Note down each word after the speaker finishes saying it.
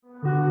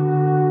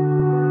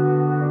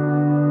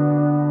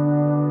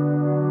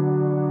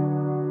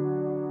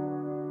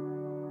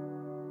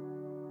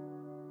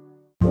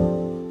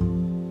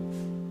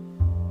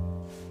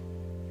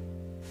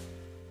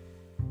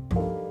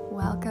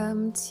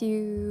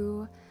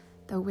to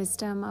the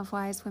Wisdom of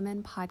Wise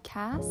Women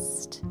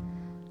podcast.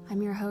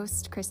 I'm your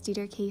host, Christy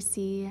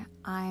Dercasey.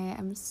 I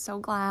am so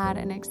glad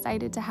and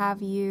excited to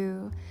have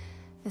you.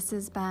 This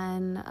has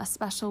been a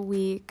special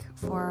week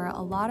for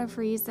a lot of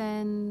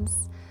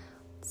reasons.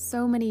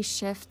 So many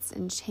shifts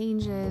and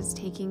changes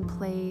taking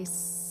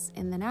place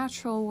in the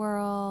natural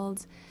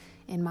world,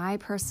 in my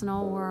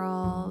personal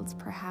world,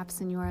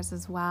 perhaps in yours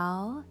as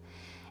well.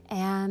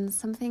 And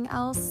something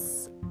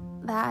else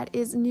that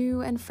is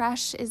new and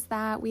fresh is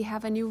that we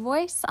have a new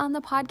voice on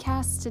the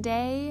podcast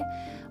today.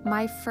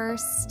 My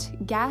first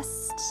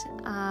guest.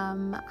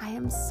 I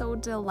am so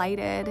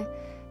delighted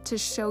to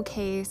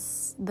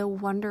showcase the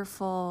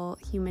wonderful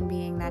human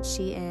being that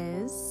she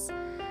is.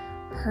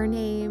 Her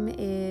name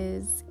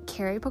is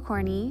Carrie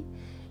Pokorny.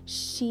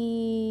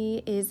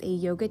 She is a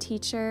yoga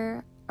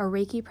teacher, a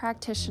Reiki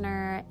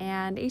practitioner,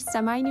 and a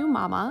semi-new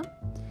mama.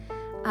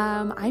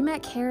 I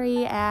met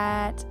Carrie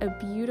at a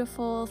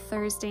beautiful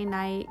Thursday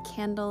night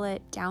candlelit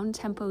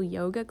down-tempo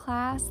yoga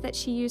class that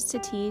she used to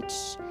teach,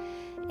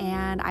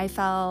 and I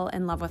fell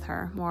in love with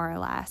her, more or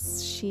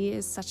less. She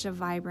is such a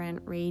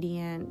vibrant,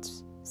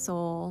 radiant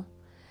soul.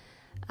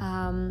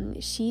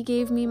 She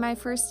gave me my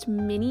first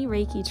mini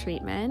Reiki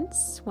treatment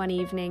one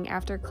evening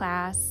after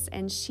class,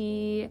 and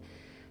she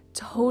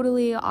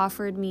totally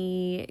offered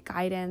me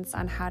guidance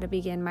on how to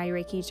begin my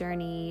Reiki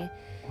journey,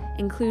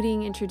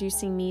 including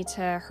introducing me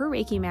to her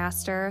Reiki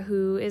master,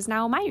 who is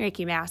now my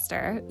Reiki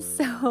master.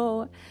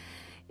 So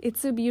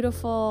it's a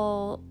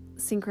beautiful,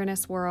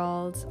 synchronous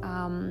world.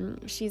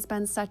 She's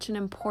been such an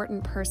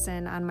important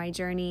person on my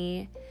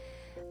journey.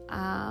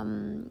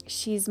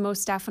 She's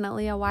most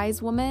definitely a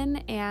wise woman,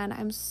 and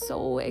I'm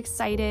so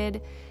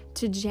excited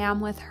to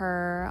jam with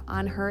her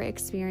on her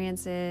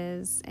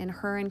experiences and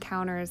her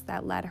encounters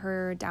that led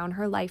her down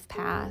her life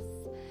path,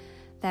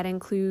 that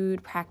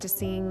include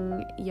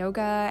practicing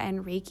yoga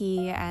and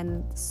Reiki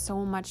and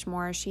so much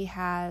more. She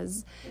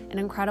has an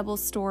incredible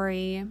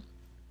story.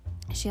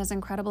 She has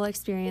incredible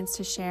experience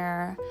to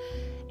share,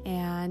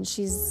 and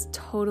she's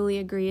totally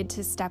agreed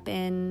to step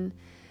in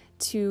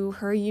to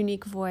her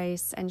unique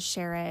voice and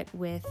share it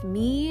with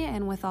me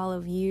and with all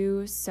of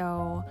you.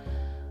 So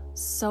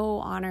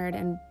honored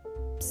and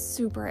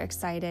super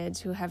excited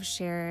to have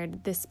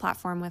shared this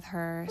platform with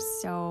her.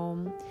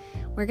 So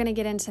we're going to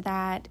get into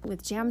that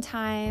with jam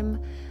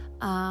time.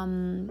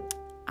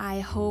 I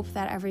hope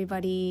that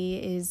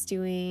everybody is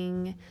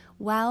doing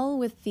well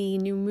with the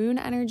new moon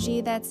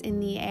energy that's in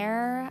the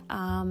air.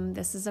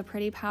 This is a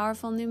pretty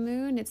powerful new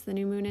moon. It's the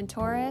new moon in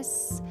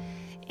Taurus.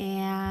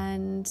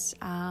 And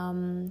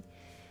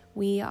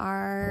we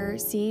are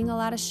seeing a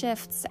lot of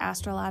shifts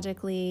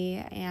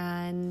astrologically,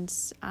 and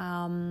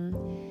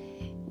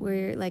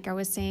we're, like I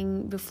was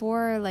saying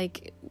before,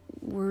 like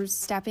we're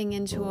stepping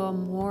into a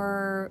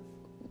more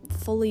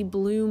fully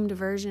bloomed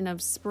version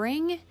of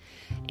spring,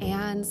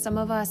 and some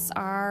of us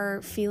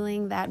are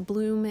feeling that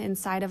bloom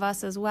inside of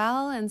us as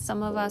well, and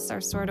some of us are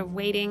sort of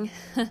waiting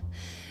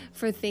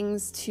for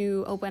things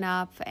to open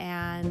up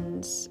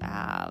and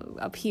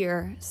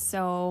appear.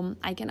 So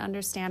I can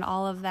understand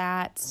all of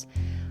that.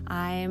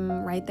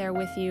 I'm right there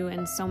with you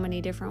in so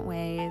many different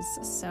ways.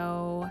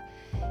 So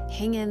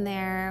hang in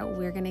there.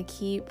 We're going to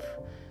keep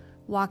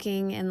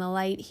walking in the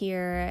light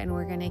here, and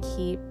we're going to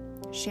keep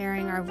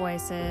sharing our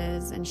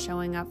voices and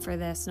showing up for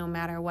this no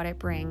matter what it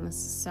brings.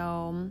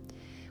 So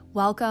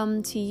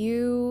welcome to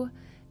you.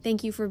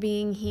 Thank you for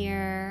being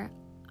here.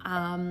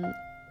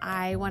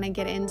 I want to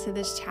get into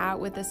this chat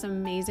with this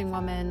amazing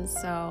woman.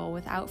 So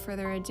without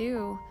further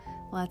ado,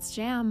 let's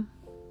jam.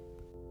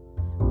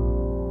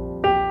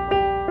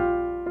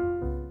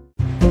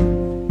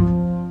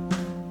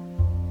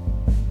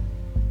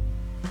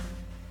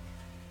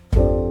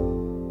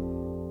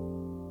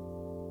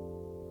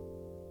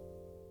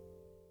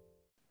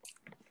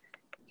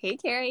 Hey,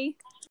 Carrie.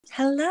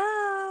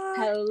 Hello.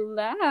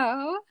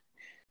 Hello.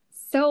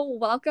 So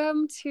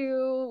welcome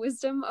to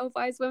Wisdom of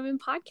Wise Women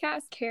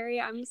podcast, Carrie.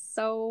 I'm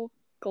so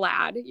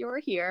glad you're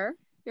here.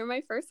 You're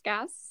my first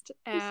guest.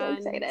 And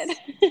I'm so excited.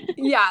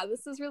 yeah,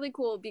 this is really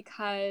cool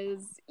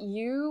because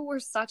you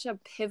were such a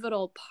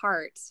pivotal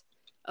part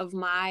of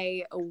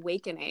my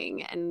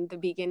awakening and the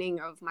beginning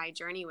of my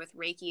journey with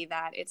Reiki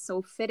that it's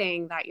so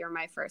fitting that you're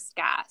my first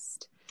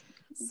guest.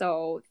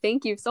 So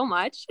thank you so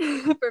much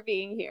for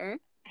being here.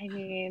 I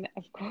mean,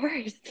 of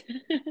course.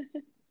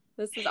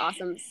 This is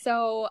awesome.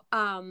 So,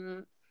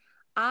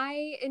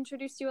 I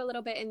introduced you a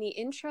little bit in the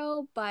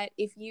intro, but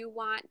if you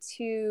want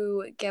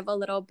to give a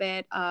little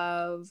bit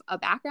of a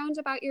background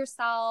about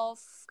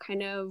yourself,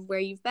 kind of where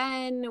you've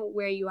been,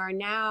 where you are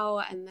now,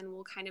 and then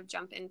we'll kind of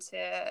jump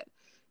into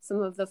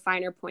some of the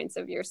finer points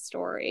of your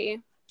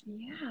story.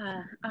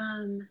 Yeah.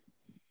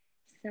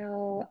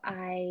 So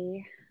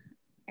I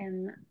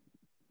am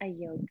a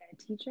yoga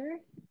teacher,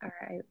 or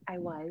I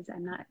was.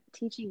 I'm not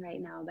teaching right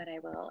now, but I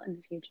will in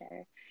the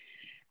future.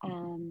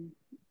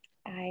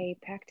 I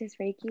practice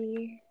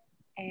Reiki,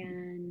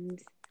 and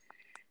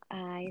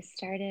I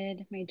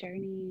started my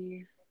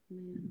journey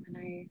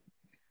when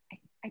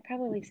I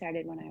probably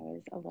started when I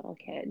was a little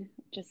kid.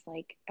 Just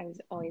like I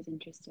was always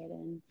interested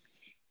in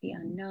the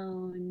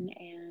unknown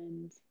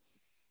and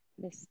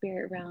the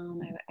spirit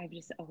realm. I've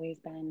just always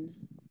been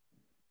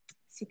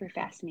super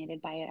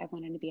fascinated by it. I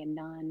wanted to be a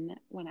nun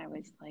when I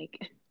was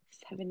like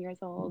 7 years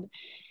old.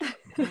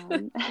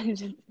 I've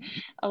just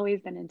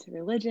always been into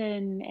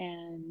religion,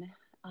 and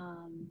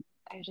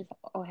I just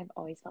have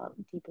always felt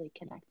deeply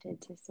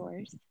connected to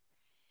Source.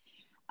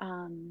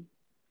 Um,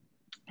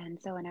 and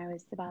so when I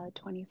was about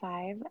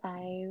 25,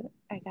 I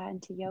got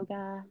into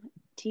yoga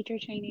teacher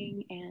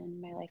training,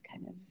 and my life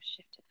kind of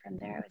shifted from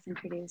there. I was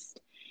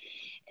introduced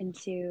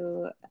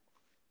into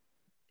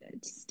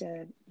just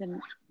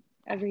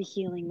every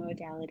healing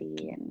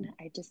modality, and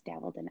I just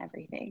dabbled in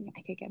everything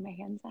I could get my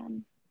hands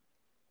on.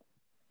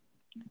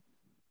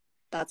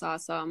 That's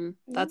awesome.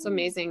 That's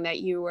amazing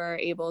that you were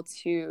able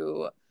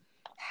to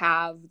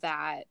have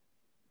that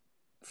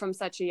from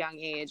such a young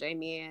age. I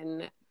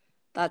mean,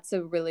 that's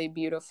a really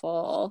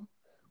beautiful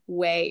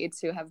way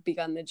to have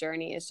begun the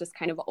journey, is just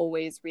kind of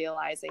always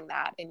realizing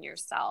that in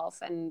yourself.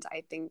 And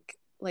I think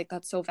like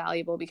that's so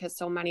valuable, because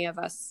so many of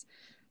us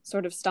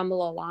sort of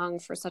stumble along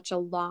for such a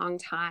long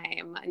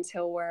time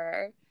until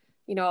we're,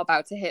 you know,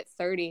 about to hit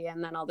 30,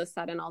 and then all of a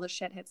sudden all the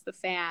shit hits the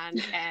fan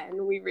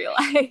and we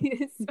realize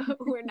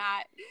we're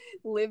not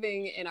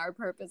living in our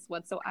purpose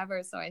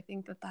whatsoever. So I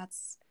think that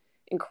that's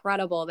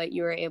incredible that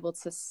you were able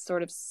to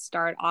sort of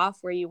start off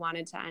where you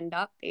wanted to end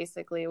up,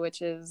 basically,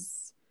 which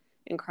is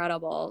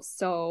incredible.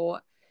 So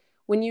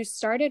when you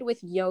started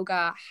with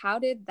yoga, how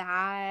did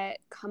that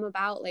come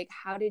about? Like,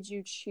 how did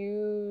you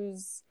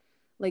choose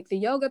like the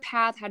yoga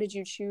path? How did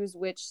you choose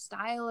which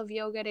style of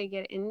yoga to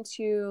get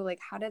into? Like,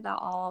 how did that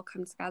all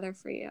come together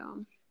for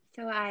you?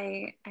 So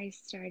I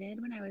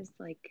started when I was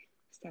like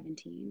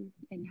 17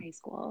 in high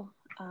school.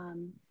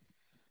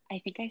 I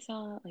think I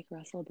saw like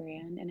Russell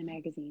Brand in a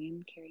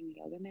magazine carrying a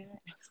yoga mat.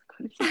 And I was like,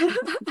 what is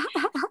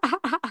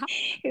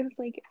this? It was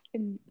like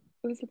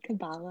it was like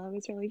Kabbalah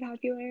was really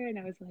popular, and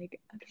I was like,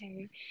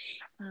 okay.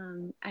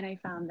 And I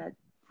found that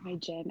my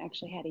gym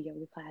actually had a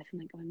yoga class. I'm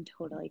like, oh, I'm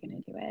totally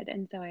gonna do it.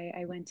 And so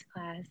I went to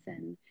class,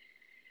 and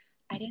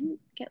I didn't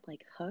get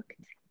like hooked,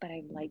 but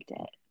I liked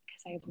it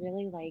because I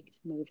really liked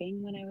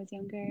moving when I was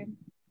younger.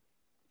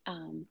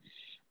 Um,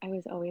 I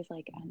was always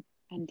like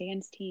on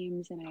dance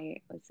teams, and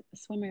I was a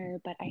swimmer,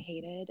 but I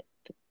hated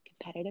the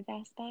competitive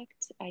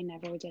aspect. I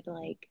never did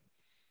like,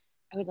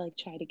 I would like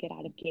try to get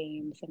out of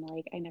games, and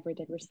like I never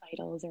did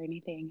recitals or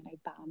anything, and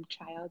I bombed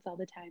tryouts all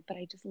the time, but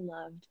I just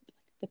loved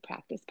the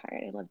practice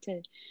part. I loved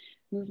to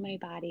move my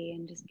body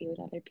and just be with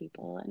other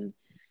people. And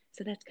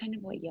so that's kind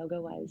of what yoga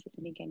was at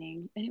the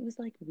beginning. And it was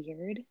like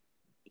weird.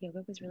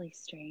 Yoga was really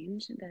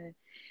strange. The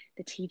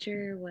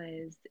teacher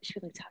was, she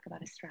would like talk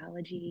about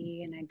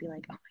astrology, and I'd be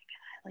like, oh my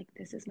God, like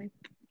these are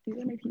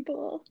my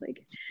people.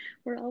 Like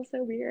we're all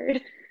so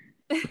weird.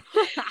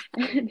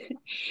 And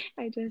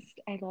I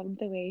loved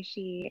the way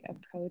she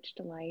approached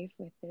life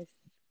with this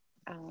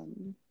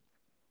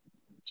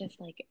just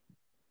like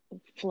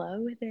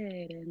flow with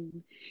it.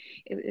 And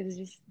it was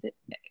just,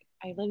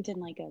 I lived in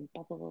like a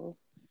bubble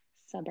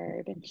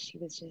suburb, and she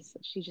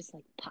just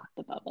like popped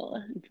the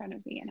bubble in front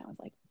of me, and I was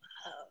like,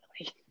 whoa,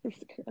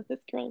 like this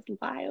girl's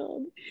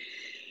wild.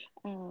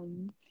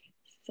 Um,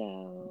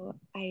 so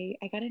I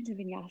got into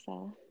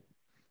vinyasa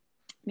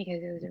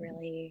because it was a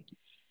really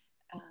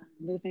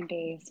movement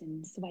based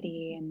and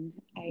sweaty, and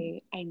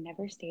I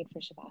never stayed for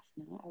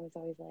shavasana. I was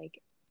always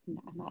like,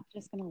 I'm not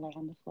just gonna lay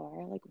on the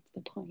floor. Like, what's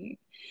the point?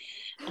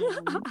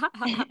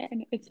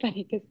 And it's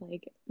funny because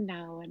like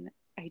now when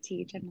I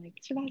teach, I'm like,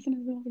 shavasana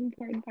is the most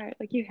important part.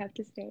 Like, you have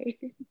to stay.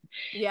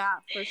 Yeah,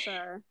 for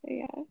sure.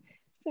 Yeah.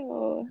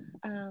 So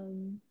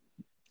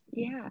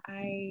yeah,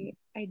 I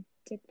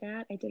did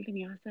that. I did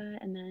vinyasa,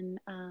 and then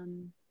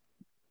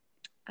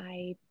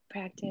I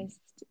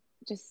practiced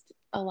just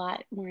a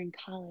lot more in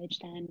college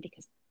then,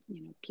 because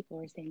people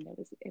were saying that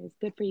it was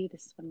good for you.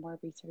 This is when more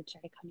research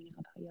started coming out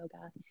about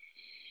yoga.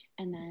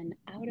 And then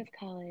out of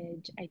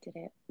college, I did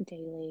it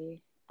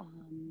daily.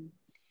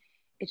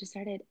 I just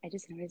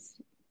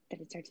noticed that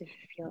it started to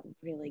feel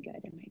really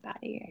good in my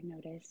body. I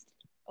noticed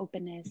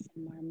openness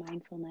and more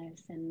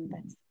mindfulness, and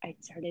I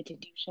started to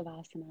do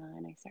shavasana,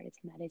 and I started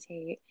to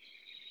meditate.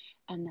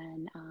 And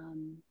then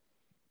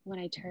when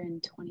I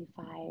turned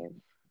 25,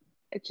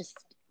 it just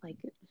like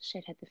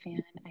shit hit the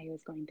fan. I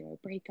was going through a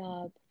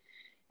breakup.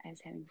 I was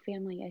having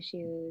family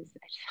issues.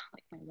 I just felt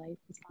like my life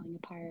was falling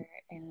apart.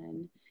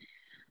 And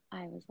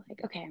I was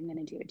like, okay, I'm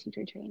going to do a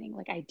teacher training.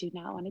 Like, I do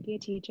not want to be a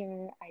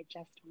teacher. I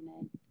just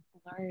want to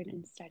learn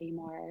and study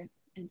more.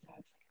 And so I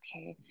was like,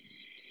 okay,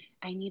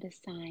 I need a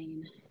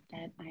sign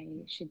that I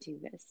should do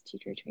this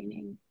teacher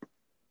training.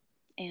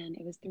 And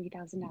it was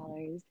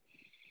 $3,000.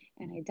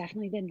 And I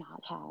definitely did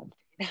not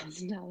have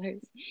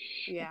 $3,000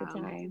 at the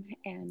time.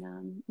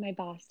 And my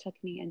boss took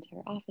me into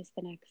her office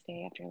the next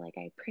day after like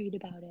I prayed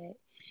about it.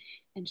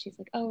 And she's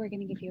like, oh, we're going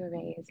to give you a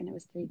raise. And it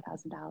was $3,000.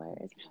 And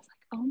I was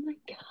like, oh my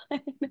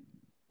God.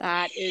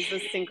 That is a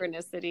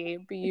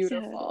synchronicity.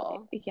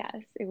 Beautiful. So,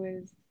 yes, it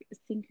was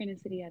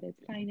synchronicity at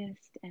its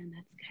finest, and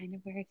that's kind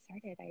of where it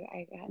started.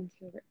 I got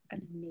into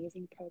an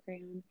amazing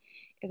program.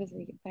 It was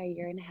about a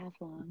year and a half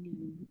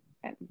long,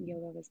 and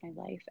yoga was my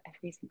life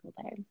every single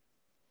day.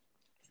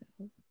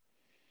 So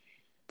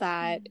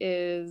that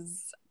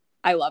is,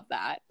 I love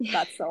that.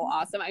 That's so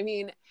awesome. I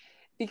mean,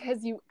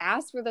 because you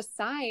asked for the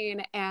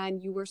sign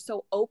and you were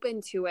so open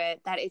to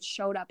it that it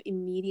showed up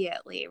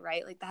immediately,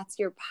 right? Like that's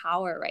your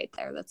power right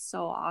there. That's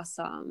so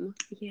awesome.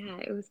 yeah,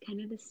 it was kind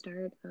of the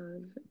start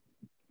of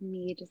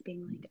me just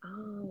being like,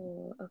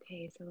 oh,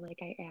 okay, so like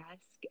I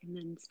ask and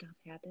then stuff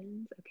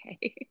happens.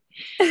 Okay.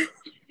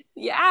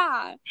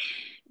 Yeah,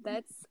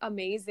 that's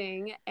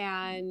amazing.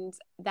 And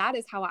that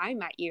is how I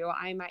met you.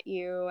 I met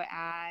you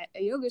at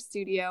a yoga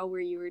studio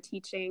where you were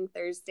teaching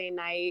Thursday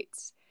night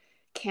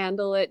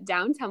candlelit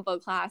down tempo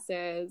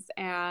classes.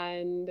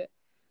 And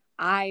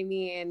I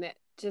mean,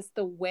 just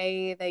the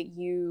way that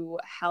you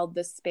held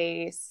the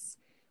space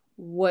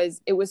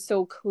it was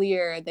so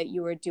clear that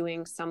you were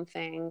doing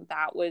something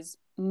that was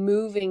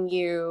moving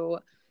you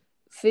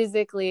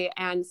physically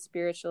and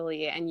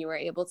spiritually, and you were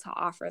able to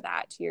offer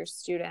that to your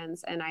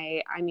students. And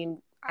I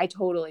mean, I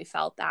totally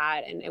felt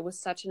that, and it was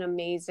such an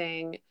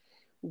amazing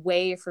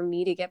way for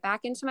me to get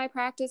back into my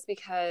practice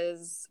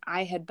because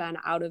I had been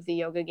out of the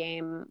yoga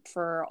game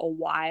for a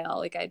while.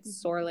 Like I'd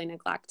sorely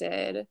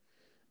neglected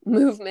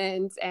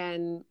movement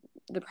and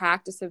the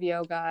practice of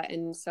yoga.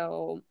 And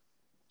so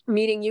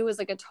meeting you was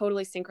like a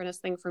totally synchronous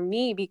thing for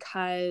me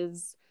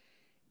because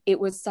it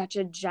was such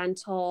a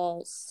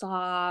gentle,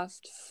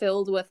 soft,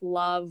 filled with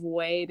love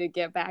way to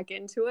get back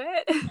into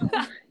it.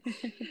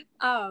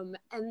 And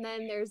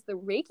then there's the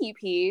Reiki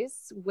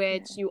piece,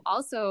 which you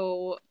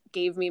also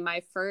gave me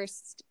my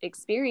first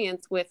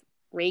experience with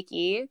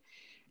Reiki.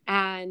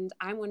 And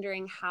I'm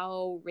wondering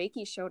how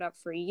Reiki showed up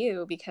for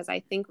you, because I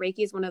think Reiki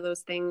is one of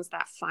those things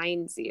that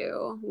finds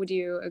you. Would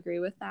you agree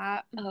with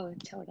that? Oh,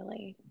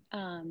 totally.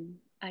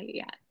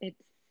 Yeah,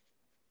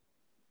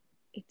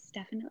 it's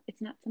definitely,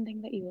 it's not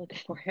something that you look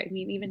for. I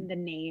mean, even the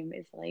name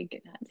is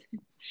like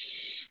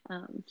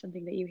not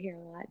something that you hear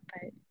a lot,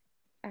 but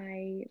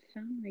I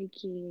found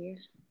Reiki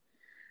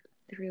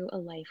through a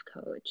life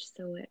coach.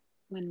 So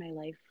when my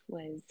life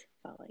was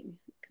falling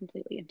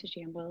completely into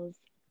shambles,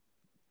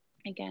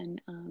 again,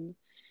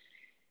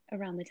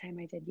 around the time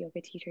I did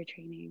yoga teacher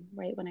training,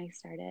 right when I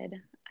started,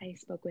 I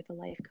spoke with a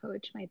life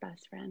coach my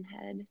best friend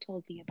had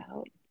told me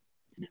about.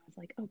 And I was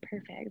like, oh,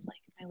 perfect.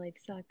 Like, my life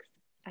sucks.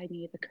 I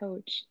need a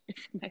coach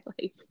for my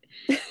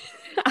life.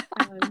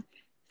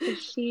 So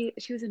she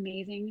was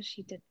amazing.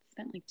 She did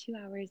spent like 2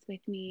 hours with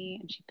me,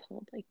 and she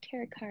pulled like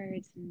tarot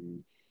cards,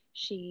 and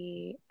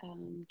she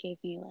gave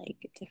me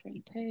like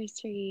different prayers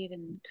to read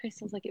and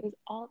crystals. Like it was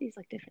all these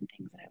like different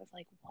things that I was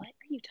like, what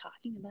are you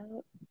talking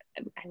about?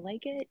 I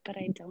like it, but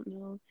I don't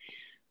know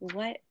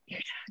what you're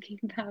talking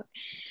about.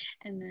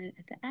 And then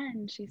at the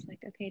end, she's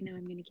like, okay, now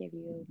I'm going to give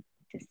you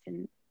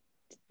distance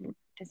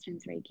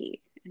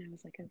Reiki. And I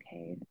was like,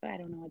 okay, but I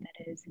don't know what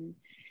that is. And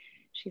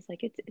she's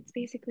like, it's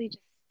basically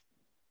just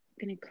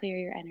going to clear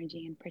your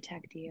energy and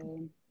protect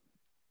you.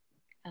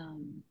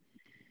 Um,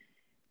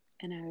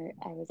 and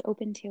I was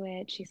open to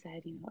it. She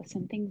said, you know,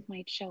 some things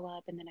might show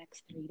up in the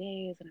next 3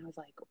 days. And I was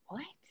like,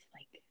 what?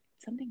 Like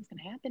something's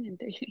going to happen in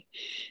 3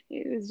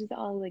 It was just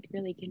all like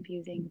really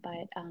confusing.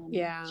 But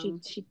Yeah.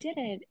 she did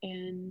it,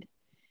 and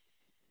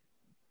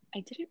I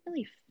didn't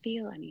really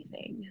feel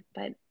anything,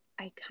 but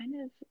I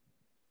kind of,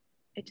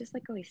 it just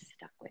like always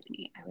stuck with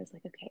me. I was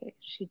like, okay,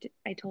 she did.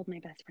 I told my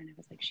best friend, I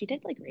was like, she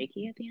did like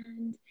Reiki at the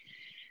end,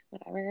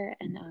 whatever.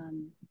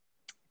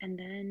 And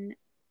then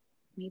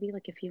maybe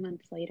like a few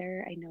months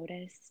later, I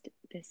noticed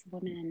this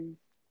woman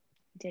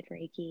did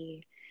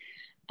Reiki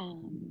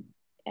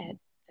at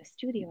the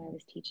studio I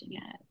was teaching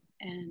at,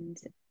 and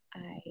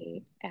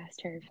I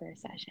asked her for a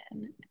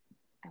session.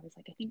 I was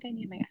like, I think I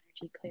need my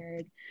energy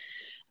cleared.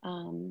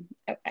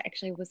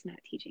 Actually, I was not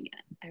teaching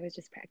yet. I was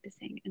just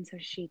practicing. And so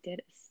she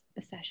did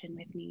a session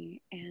with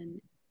me,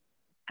 and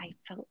I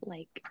felt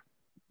like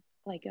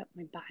my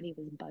body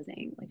was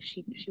buzzing. Like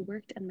she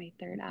worked on my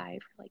third eye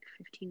for like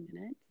 15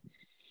 minutes.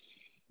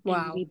 And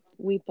Wow.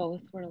 we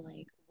both were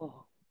like,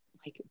 whoa,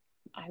 like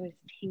I was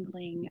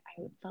tingling.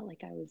 I felt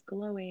like I was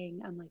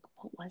glowing. I'm like,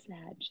 what was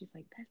that? She's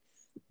like,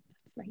 that's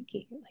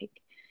Reiki.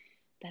 Like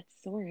that's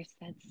source.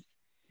 That's,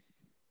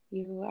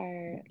 you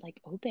are like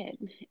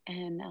open.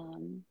 And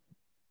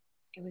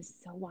it was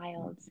so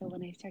wild. So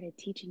when I started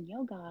teaching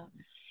yoga,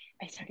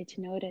 I started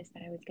to notice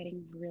that I was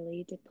getting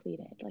really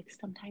depleted. Like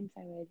sometimes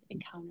I would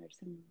encounter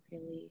some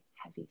really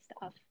heavy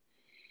stuff,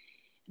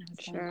 and I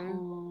was going Sure.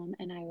 home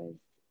and I was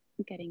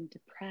getting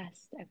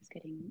depressed. I was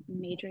getting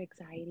major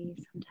anxiety.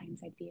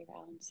 Sometimes I'd be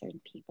around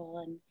certain people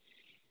and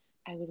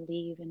I would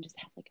leave and just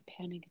have like a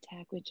panic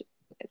attack, which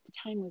at the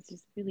time was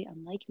just really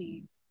unlike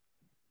me.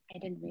 I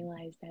didn't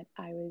realize that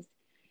I was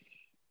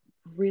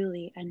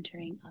really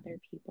entering other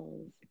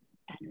people's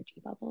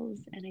energy bubbles,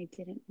 and I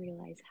didn't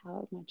realize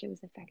how much it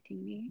was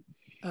affecting me.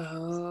 So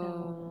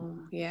Oh,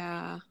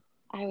 yeah.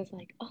 I was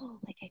like, oh,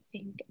 like I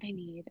think I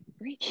need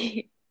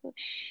Reiki.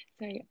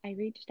 So I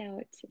reached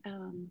out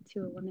to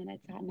a woman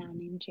at Satnam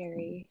named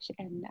Jerry,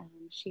 and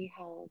she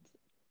held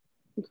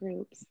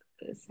groups,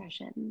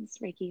 sessions,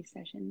 Reiki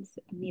sessions,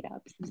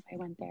 meetups. And so I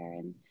went there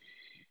and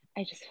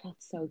I just felt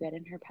so good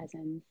in her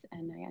presence.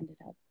 And I ended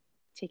up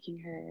taking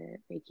her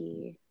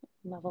Reiki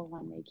level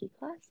 1 Reiki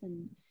class,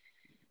 and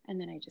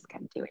then I just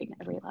kept doing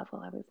every level.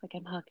 I was like,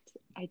 I'm hooked.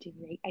 I did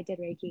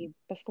Reiki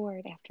before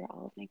and after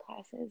all of my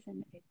classes,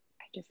 and I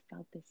just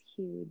felt this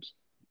huge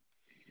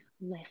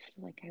lift.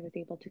 Like I was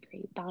able to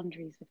create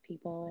boundaries with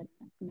people, and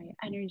my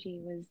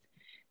energy was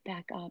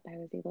back up. I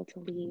was able to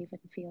leave and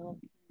feel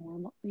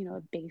normal,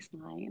 a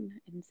baseline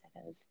instead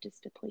of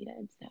just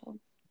depleted. So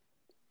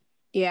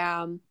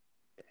Yeah.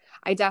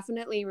 I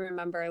definitely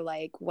remember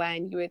like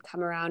when you would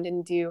come around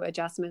and do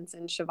adjustments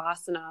in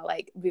Shavasana,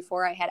 like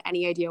before I had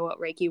any idea what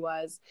Reiki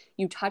was,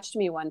 you touched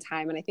me one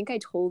time. And I think I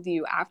told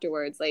you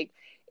afterwards, like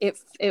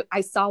if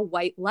I saw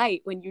white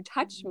light when you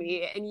touched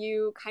me, and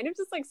you kind of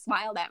just like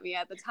smiled at me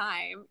at the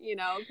time,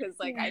 cause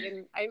like yeah. I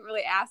didn't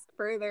really ask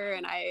further,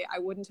 and I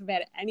wouldn't have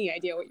had any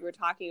idea what you were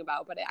talking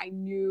about, but I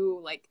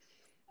knew like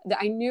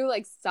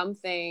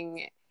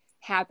something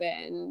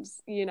happened,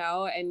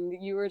 and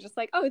you were just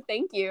like, oh,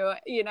 thank you,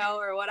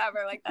 or whatever,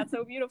 like, that's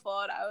so beautiful.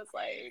 And I was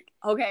like,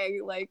 okay,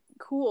 like,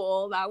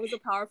 cool, that was a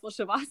powerful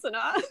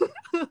Shavasana.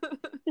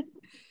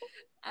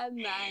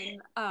 And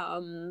then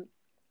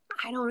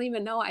I don't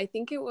even know, I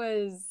think it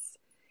was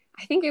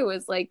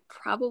like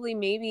probably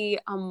maybe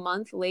a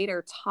month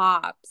later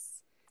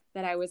tops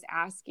that I was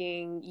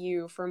asking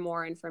you for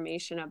more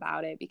information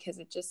about it, because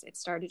it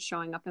started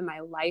showing up in my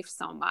life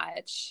so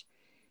much.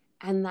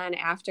 And then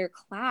after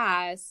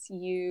class,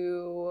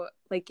 you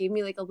like gave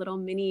me like a little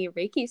mini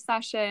Reiki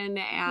session,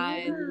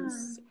 and Yeah.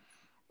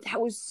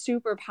 that was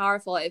super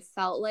powerful. It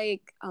felt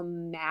like a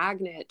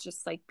magnet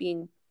just like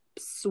being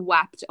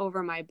swept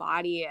over my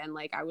body, and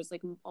like I was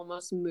like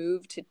almost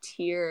moved to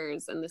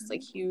tears and this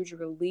like huge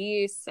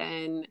release.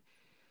 And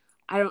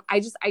I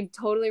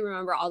totally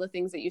remember all the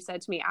things that you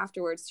said to me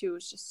afterwards too. It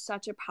was just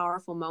such a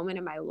powerful moment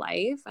in my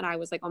life. And I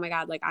was like, oh my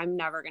God, like I'm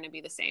never going to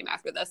be the same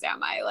after this,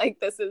 am I? Like,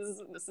 this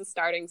is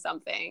starting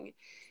something.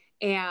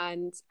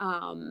 And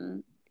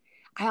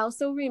I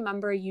also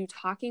remember you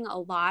talking a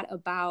lot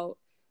about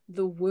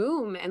the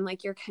womb and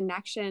like your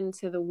connection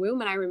to the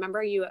womb. And I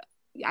remember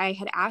I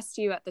had asked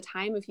you at the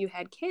time if you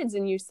had kids,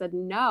 and you said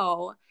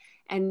no.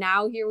 And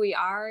now here we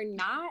are,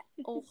 not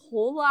a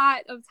whole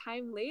lot of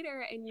time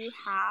later, and you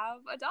have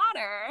a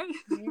daughter.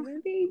 I have a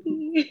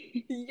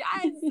baby.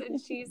 Yes,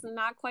 and she's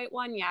not quite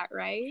one yet,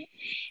 right?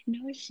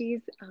 No, she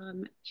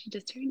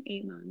just turned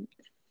 8 months.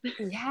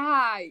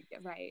 Yeah,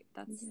 right.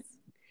 That's Yeah.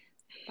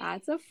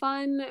 that's a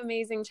fun,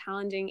 amazing,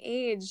 challenging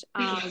age.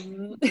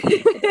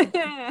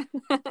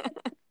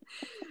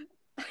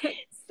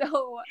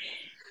 So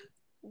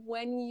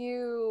when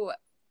you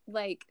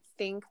like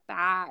think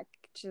back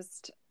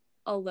just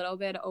a little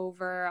bit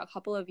over a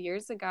couple of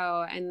years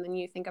ago, and then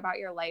you think about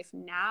your life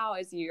now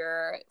as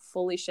you're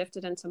fully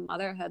shifted into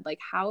motherhood, like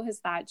how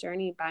has that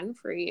journey been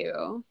for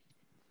you?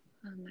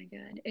 Oh my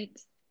God.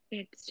 It's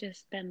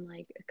just been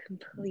like a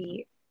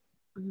complete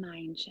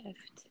mind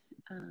shift.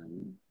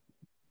 Um,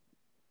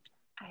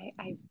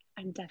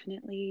 I'm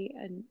definitely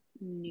a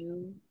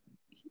new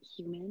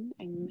human.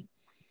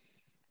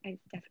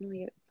 I've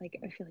definitely like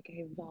I feel like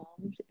I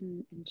evolved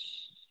and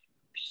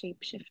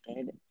shape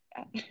shifted.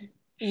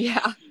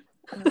 Yeah.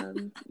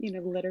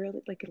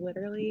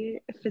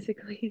 Literally,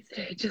 physically,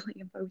 spiritually,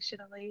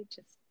 emotionally,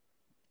 just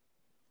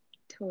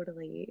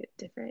totally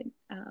different.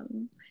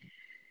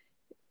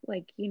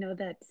 Like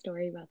that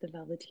story about the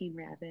Velveteen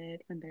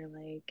Rabbit when they're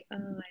like,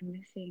 "Oh, I'm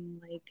missing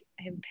like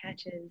I have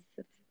patches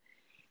of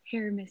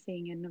hair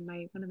missing, and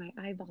one of my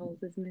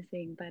eyeballs is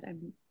missing, but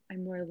I'm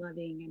more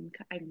loving, and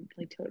I'm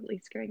like totally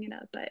screwing it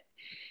up." But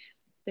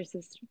there's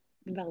this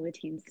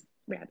Velveteen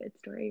Rabbit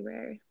story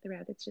where the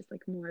rabbit's just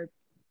like more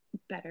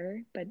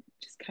better, but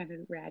just kind of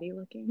ratty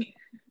looking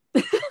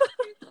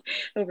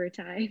over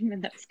time,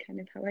 and that's kind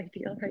of how I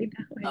feel right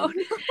now. Oh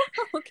no.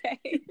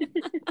 Okay.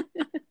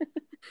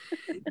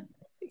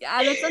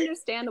 Yeah, that's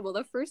understandable.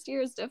 The first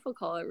year is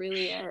difficult. It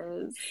really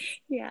is.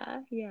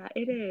 Yeah,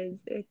 it is.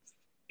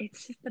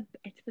 It's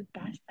the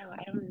best though.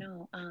 I don't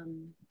know.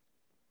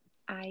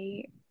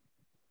 I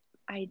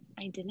I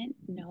didn't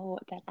know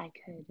that I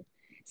could.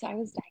 So I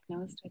was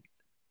diagnosed with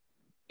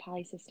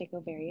polycystic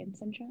ovarian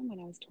syndrome when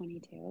I was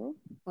 22.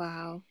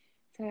 Wow.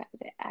 So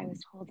I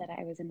was told that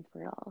I was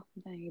infertile.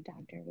 My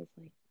doctor was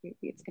like,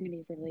 "It's going to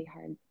be really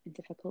hard and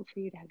difficult for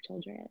you to have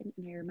children."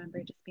 And I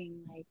remember just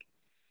being like,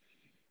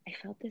 I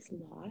felt this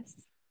loss,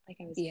 like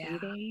I was Yeah.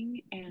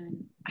 grieving,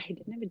 and I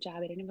didn't have a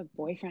job. I didn't have a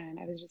boyfriend.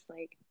 I was just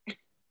like,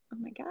 oh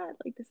my God,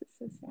 like this is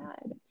so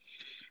sad.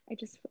 I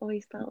just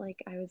always felt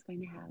like I was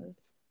going to have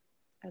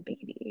a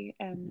baby.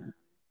 And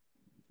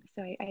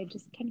so I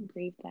just kind of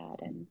grieved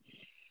that, and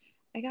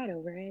I got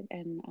over it.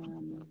 And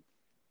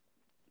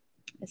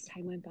as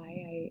time went by,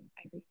 I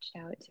reached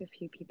out to a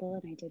few people,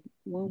 and I did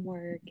womb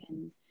work,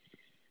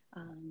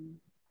 um,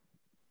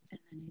 and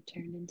then it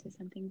turned into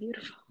something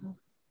beautiful. So,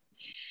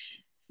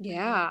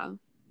 Yeah.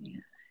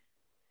 yeah.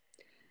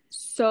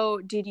 So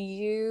did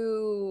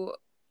you,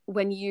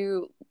 when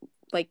you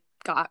like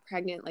got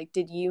pregnant, like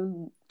did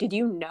you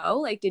know,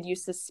 like did you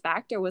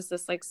suspect, or was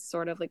this like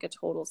sort of like a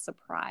total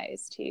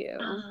surprise to you?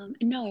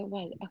 No, it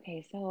was.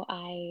 Okay, so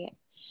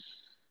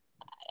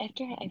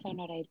after I found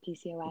out I had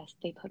PCOS,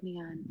 they put me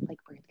on like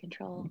birth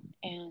control,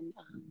 and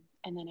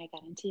then I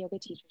got into yoga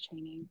teacher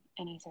training,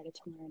 and I started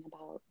to learn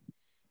about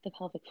the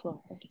pelvic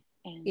floor,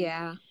 and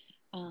Yeah.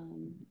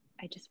 um,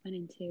 I just went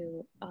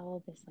into all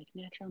of this like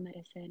natural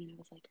medicine, and I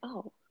was like,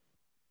 oh,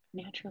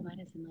 natural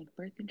medicine, like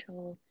birth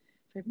control.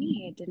 For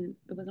me, it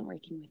wasn't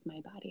working with my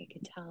body. I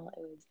could tell it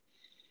was.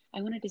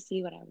 I wanted to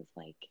see what I was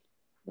like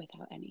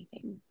without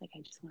anything. Like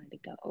I just wanted to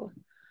go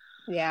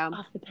Yeah.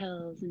 off the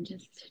pills and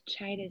just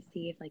try to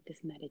see if like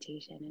this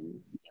meditation and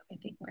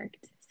yoga thing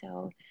worked.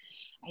 So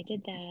I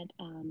did that.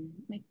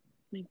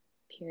 My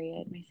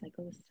period, my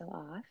cycle was still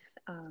off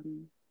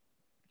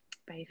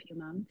by a few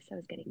months. I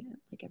was getting it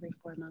like every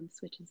 4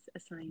 months, which is a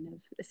sign of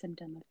a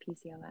symptom of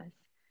PCOS.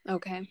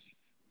 Okay.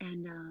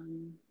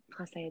 And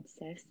plus, I had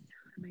cysts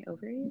on my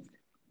ovaries.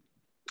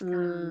 Um,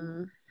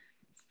 Mm.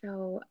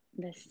 so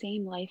the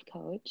same life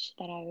coach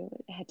that I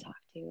had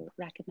talked to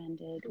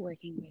recommended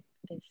working with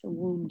this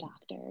womb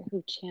doctor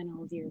who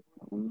channels your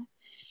womb.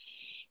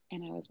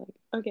 And I was like,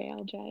 okay,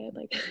 I'll try it.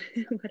 Like,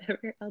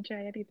 whatever, I'll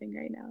try anything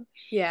right now.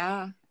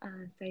 Yeah.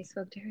 So I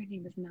spoke to her. Her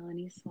name was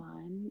Melanie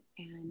Swan,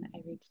 and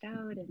I reached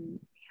out, and we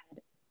had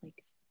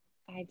like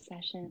 5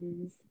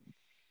 sessions.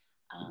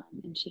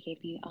 And she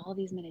gave me all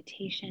these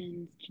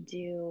meditations to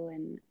do,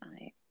 and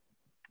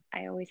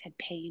I always had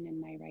pain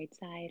in my right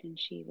side, and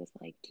she was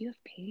like, "Do you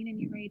have pain in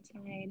your right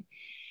side?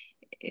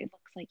 It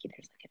looks like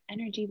there's like an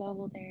energy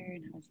bubble there."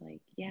 And I was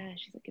like, "Yeah."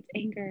 She's like, "It's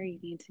anger. You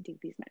need to do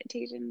these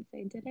meditations."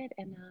 I did it,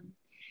 and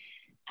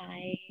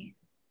I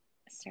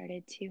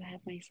started to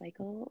have my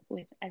cycle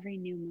with every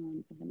new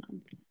moon of the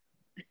month.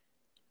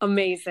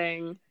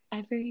 Amazing.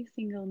 Every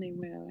single new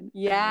moon, I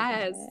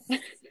Yes. got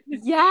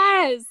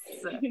Yes.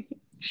 it.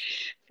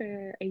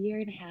 For a year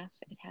and a half,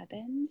 it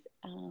happened.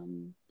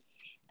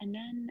 And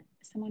then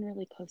someone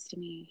really close to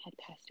me had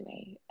passed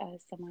away,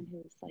 someone who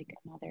was like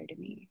a mother to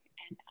me,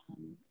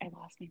 and I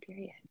lost my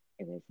period.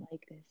 It was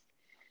like this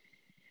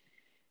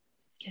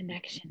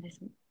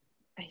connection.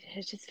 I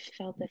just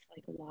felt this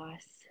like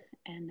loss,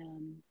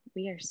 and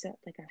we are so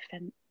like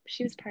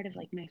She was part of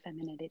like my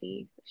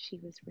femininity. She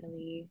was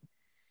really,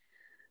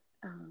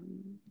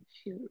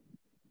 she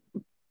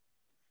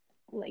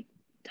like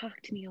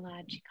talked to me a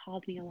lot. She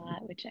called me a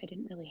lot, which I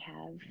didn't really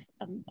have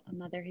a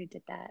mother who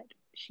did that.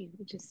 She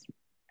would just,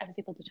 I was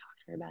able to talk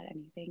to her about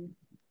anything.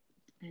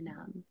 And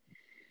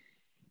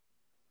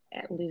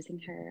at losing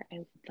her,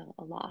 I felt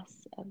a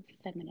loss of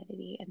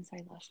femininity. And so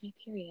I lost my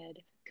period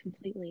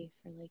completely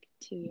for like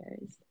 2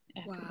 years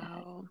after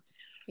that. Wow.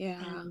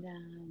 Yeah.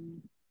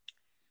 And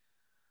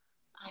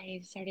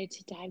I started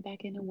to dive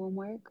back into womb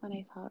work when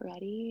I felt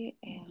ready.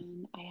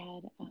 And I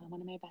had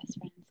one of my best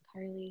friends,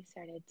 Carly,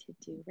 started to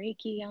do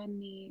Reiki on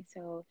me.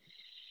 So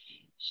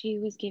she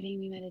was giving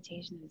me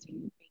meditation. I was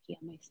doing Reiki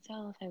on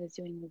myself. I was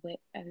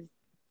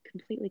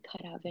completely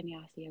cut out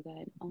Vinyasa yoga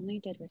and only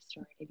did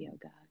restorative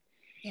yoga.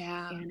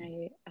 Yeah. And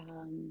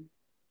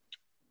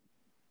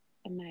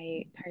and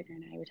my partner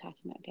and I were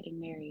talking about getting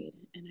married,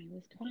 and I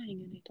was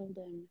crying, and I told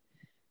him,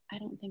 I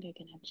don't think I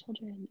can have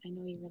children. I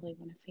know you really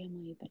want a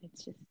family, but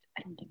it's just,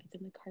 I don't think it's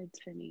in the cards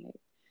for me.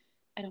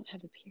 I don't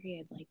have a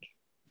period. Like,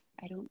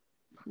 I don't,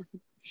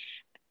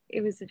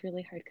 it was a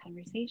really hard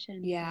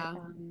conversation, but Yeah.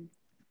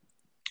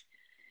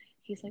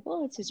 he's like,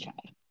 well, let's just try.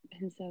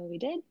 And so we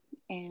did.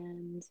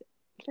 And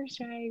first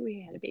try,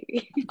 we had a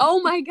baby.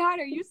 Oh my God,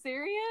 are you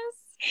serious?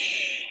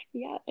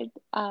 Yeah.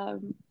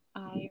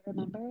 I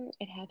remember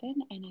it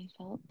happened, and I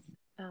felt,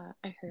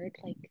 I heard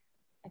like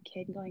a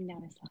kid going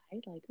down a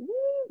slide, like,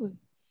 woo.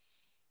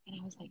 And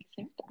I was like,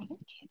 are there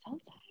kids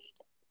outside?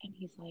 And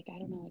he's like, I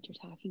don't know what you're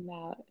talking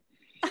about.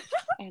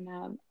 And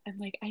I'm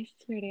like, I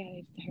swear to God,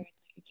 I just heard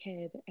like a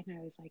kid. And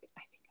I was like,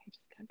 I think I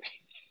just got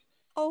pregnant.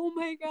 Oh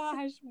my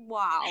gosh.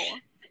 Wow.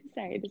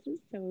 Sorry, this is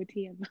so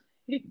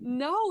TMI.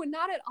 No,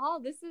 not at all.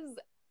 This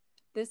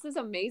is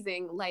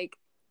amazing. Like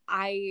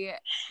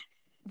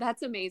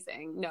that's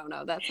amazing.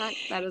 No, that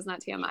is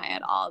not TMI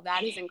at all.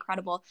 That is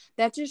incredible.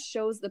 That just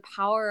shows the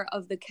power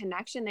of the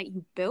connection that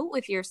you built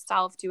with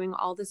yourself doing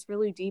all this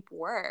really deep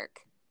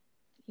work.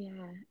 Yeah,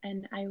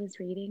 and I was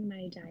reading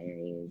my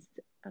diaries.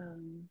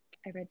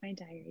 I read my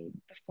diary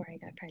before I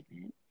got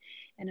pregnant,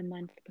 and a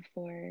month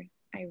before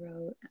I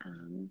wrote,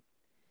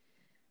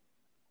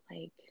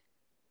 like,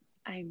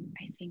 I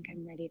think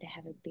I'm ready to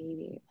have a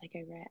baby. Like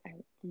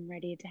I'm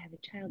ready to have a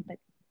child, but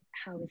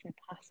how is that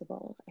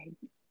possible?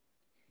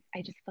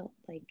 I just felt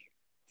like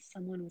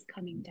someone was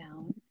coming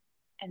down,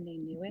 and they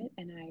knew it,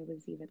 and I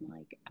was even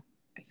like,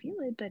 I feel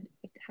it, but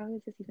how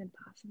is this even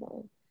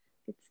possible?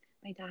 It's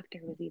My doctor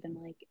was even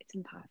like, it's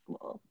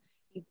impossible.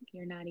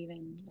 You're not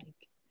even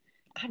like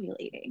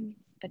ovulating.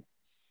 But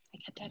I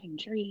kept having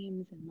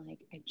dreams, and like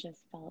I just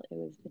felt it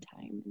was the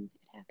time, and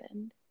it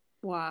happened.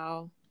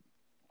 Wow.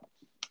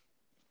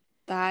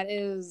 That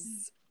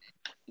is,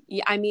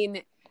 yeah, I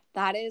mean,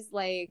 that is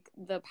like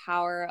the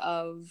power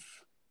of,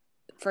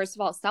 first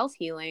of all,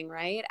 self-healing,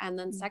 right? And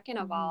then second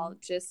of all,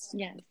 just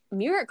Yes.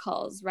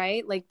 miracles,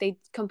 right? Like they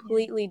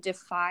completely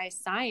defy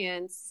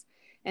science,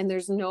 and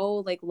there's no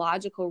like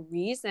logical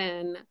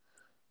reason,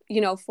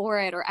 for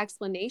it or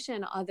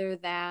explanation other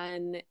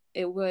than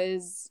it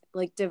was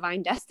like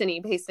divine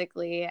destiny,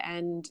 basically,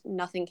 and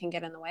nothing can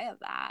get in the way of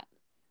that.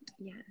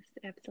 Yes,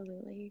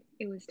 absolutely.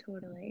 It was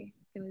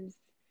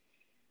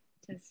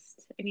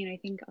just, I mean, I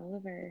think all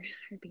of our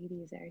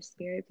babies, our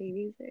spirit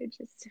babies, are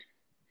just,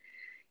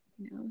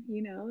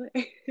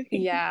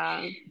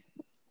 Yeah.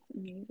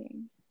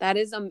 amazing. That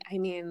is, I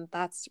mean,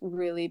 that's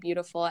really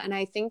beautiful. And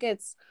I think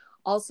it's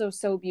also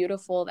so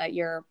beautiful that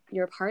your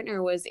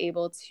partner was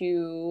able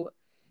to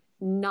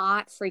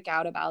not freak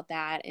out about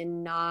that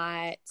and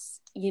not,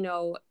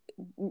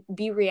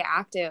 be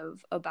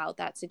reactive about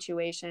that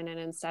situation, and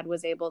instead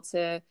was able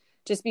to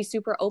just be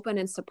super open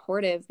and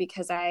supportive,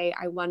 because I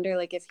wonder,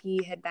 like, if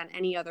he had been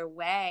any other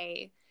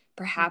way,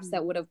 perhaps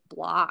that would have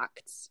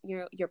blocked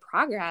your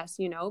progress,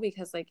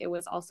 because like it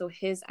was also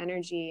his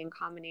energy in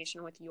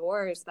combination with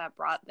yours that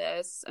brought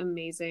this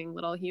amazing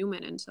little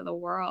human into the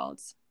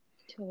world.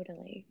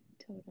 Totally.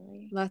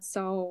 That's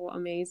so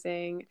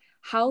amazing.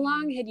 How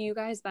long had you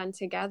guys been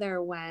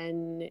together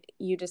when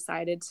you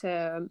decided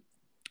to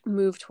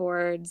move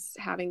towards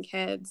having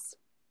kids?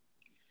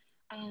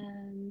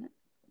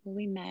 Well,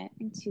 we met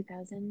in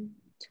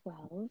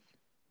 2012,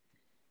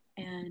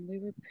 and we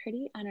were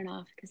pretty on and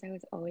off because I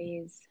was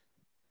always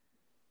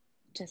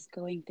just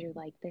going through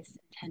like this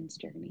intense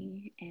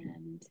journey,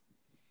 and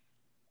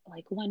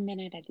like one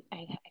minute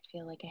I'd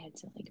feel like I had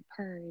to like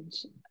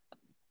purge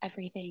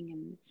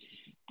everything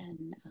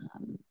and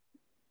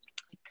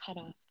like cut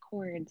off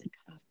cords and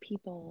cut off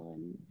people,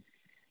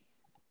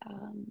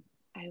 and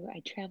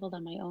I traveled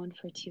on my own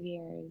for 2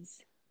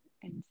 years,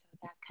 and so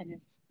that kind of,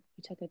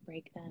 we took a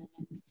break then.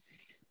 And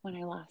when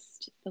I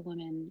lost the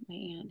woman, my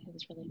aunt, who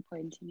was really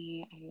important to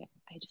me,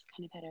 I just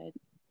kind of had to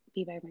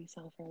be by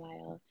myself for a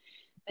while.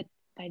 But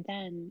by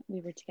then,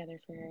 we were together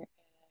for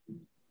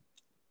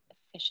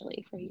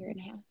officially for a year and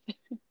a half.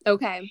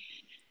 Okay.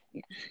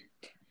 Yeah.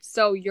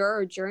 So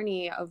your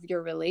journey of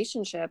your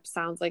relationship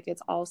sounds like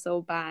it's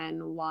also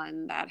been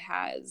one that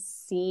has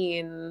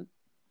seen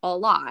a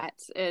lot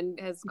and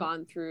has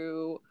gone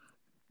through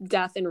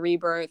death and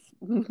rebirth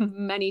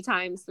many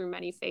times through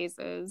many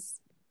phases.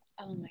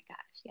 Oh my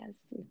gosh, yes,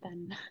 we've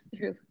been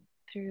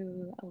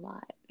through a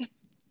lot.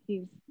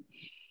 He's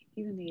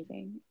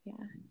amazing. Yeah.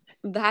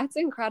 That's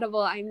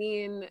incredible. I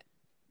mean,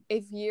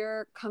 if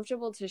you're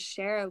comfortable to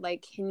share,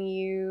 like, can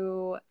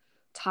you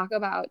talk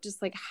about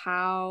just like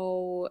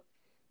how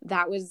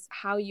that was,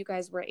 how you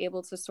guys were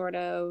able to sort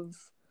of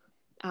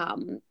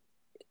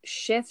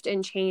shift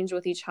and change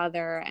with each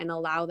other and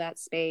allow that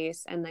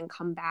space and then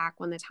come back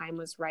when the time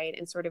was right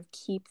and sort of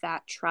keep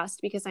that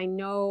trust? Because I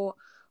know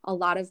a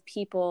lot of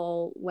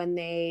people, when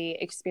they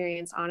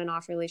experience on and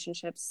off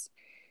relationships,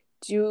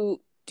 do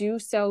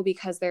so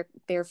because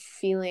they're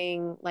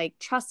feeling like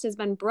trust has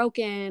been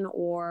broken,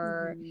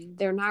 or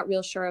they're not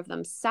real sure of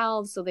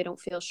themselves, so they don't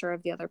feel sure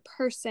of the other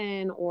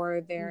person,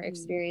 or they're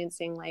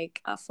experiencing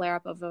like a flare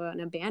up of an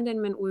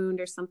abandonment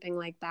wound or something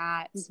like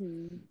that.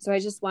 So I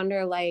just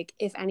wonder, like,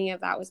 if any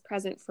of that was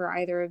present for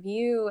either of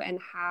you, and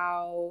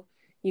how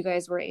you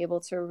guys were able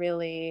to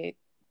really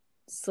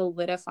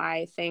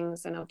solidify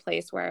things in a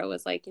place where it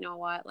was like, you know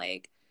what,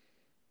 like,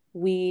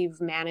 we've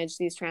managed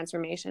these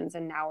transformations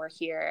and now we're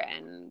here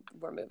and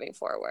we're moving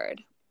forward.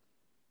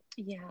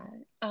 Yeah.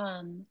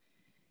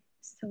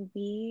 So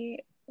we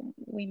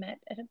met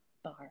at a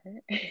bar.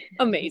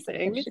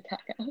 Amazing.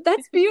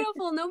 That's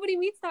beautiful. Nobody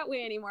meets that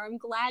way anymore. I'm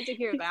glad to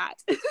hear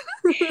that.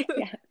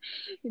 Yeah,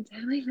 we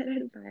definitely met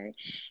at a bar,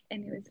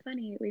 and it was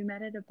funny. We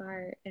met at a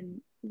bar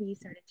and we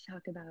started to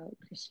talk about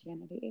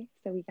Christianity.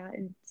 So we got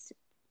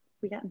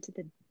into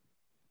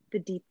the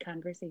deep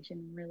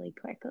conversation really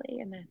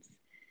quickly, and that's,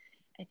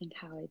 I think,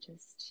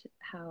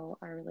 how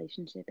our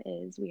relationship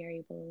is. We are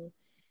able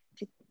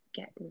to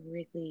get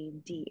really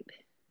deep,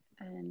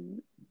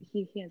 and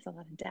he has a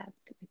lot of depth,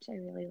 which I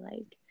really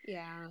like.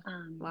 Yeah.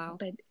 Wow.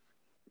 But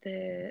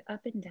the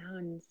up and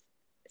downs.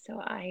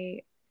 So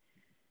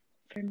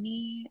for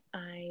me,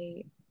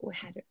 I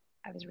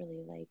was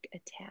really like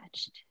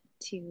attached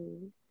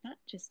to not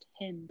just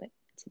him, but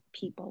to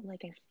people.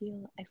 Like I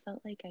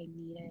felt like I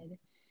needed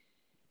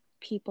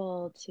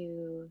people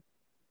to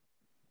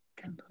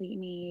complete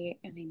me,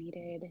 and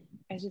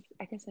I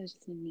guess I was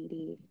just a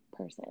needy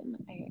person.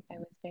 I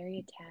was very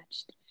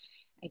attached.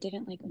 I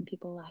didn't like when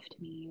people left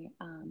me,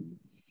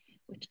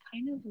 which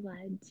kind of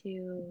led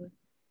to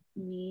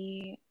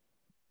me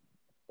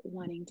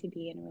wanting to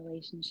be in a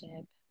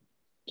relationship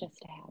just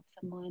to have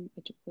someone,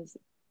 which was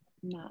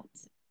not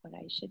what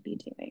I should be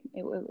doing.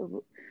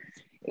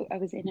 I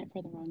was in it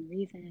for the wrong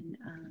reason,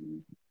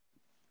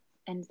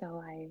 and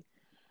so I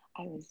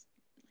was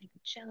like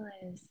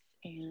jealous,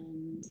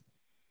 and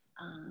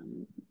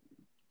um,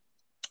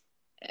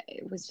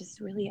 it was just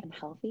really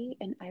unhealthy.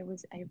 And I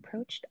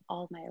approached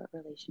all my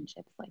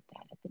relationships like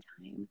that at the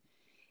time.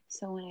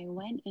 So when I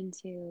went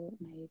into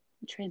my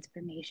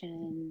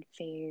transformation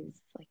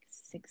phase like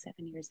 6, 7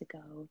 years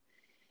ago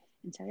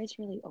and started to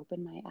really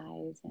open my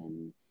eyes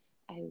and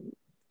I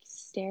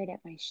stared at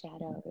my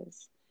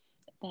shadows,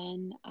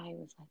 then I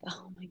was like,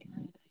 oh my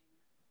God,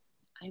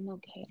 I'm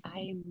okay.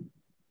 I'm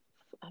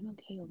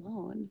okay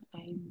alone.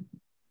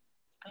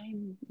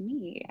 I'm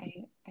me.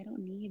 I don't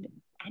need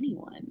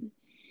anyone.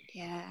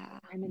 Yeah.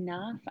 I'm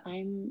enough.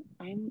 I'm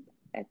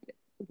at,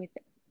 with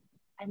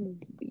I'm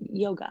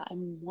yoga.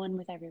 I'm one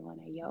with everyone.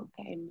 I yoke.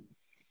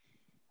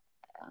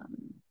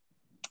 Um,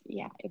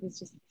 yeah, it was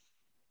just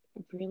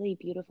a really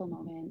beautiful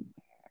moment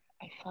where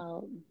I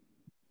felt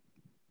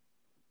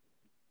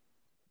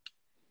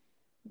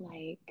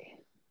like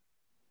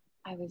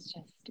I was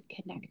just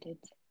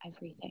connected to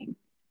everything,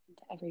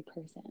 to every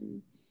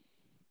person,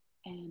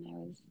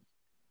 and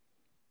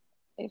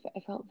I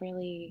felt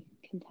really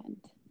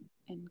content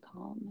and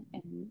calm,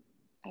 and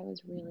I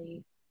was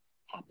really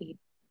happy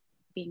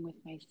being with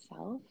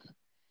myself,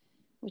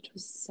 which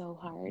was so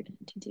hard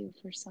to do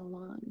for so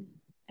long.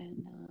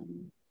 And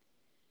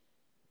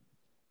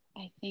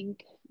I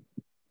think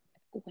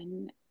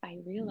when I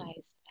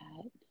realized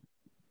that,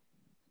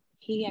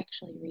 he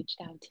actually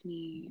reached out to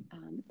me,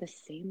 the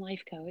same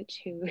life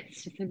coach who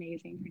is just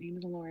amazing. Her name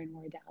is Lauren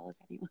Wardell, if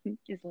anyone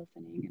is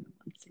listening and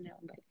wants to know.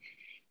 But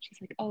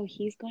she's like, oh,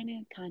 he's going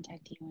to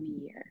contact you in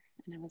a year.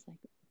 And I was like,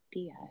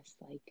 BS.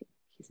 Like,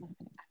 he's not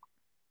going to,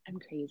 I'm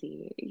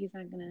crazy. He's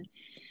not going to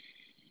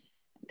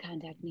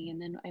contact me.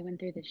 And then I went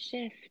through the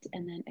shift.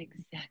 And then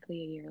exactly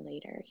a year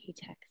later, he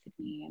texted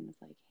me and was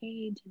like,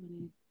 hey, do you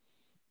want to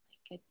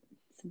like, get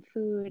some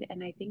food?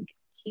 And I think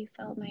he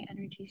felt my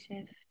energy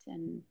shift.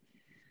 And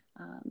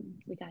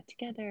we got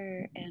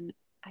together, and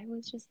I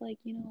was just like,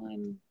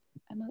 I'm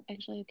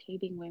actually okay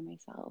being by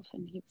myself.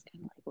 And he was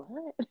kind of like,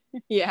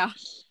 what? Yeah.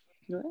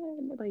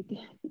 What? Like,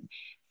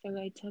 so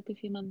I took a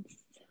few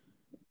months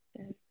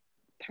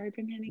apart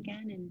from him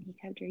again, and he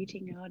kept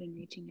reaching out and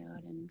reaching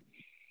out, and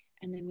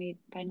then we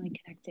finally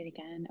connected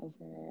again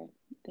over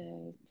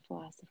the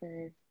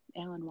philosopher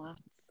Alan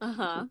Watts.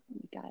 Uh-huh.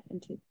 We got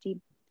into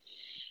deep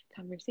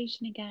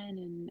conversation again,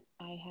 and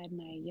I had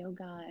my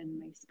yoga and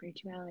my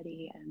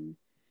spirituality, and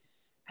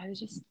I was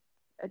just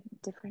a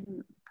different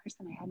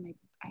person.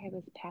 I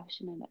was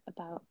passionate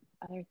about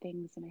other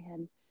things, and I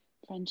had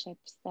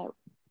friendships that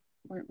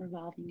weren't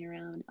revolving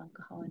around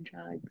alcohol and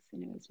drugs,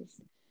 and it was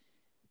just,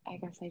 I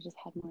guess I just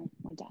had more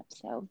depth.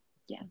 So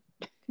yeah.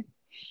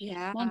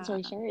 Yeah. Long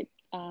story short,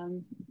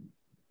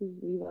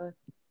 we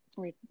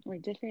we're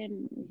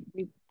different.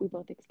 We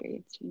both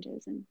experienced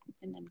changes, and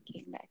then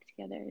came back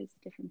together as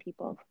different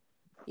people.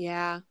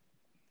 Yeah.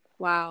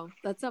 Wow.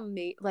 That's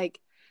amazing. Like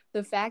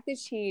the fact that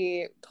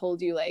she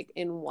told you like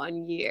in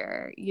 1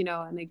 year,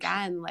 and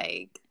again,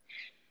 like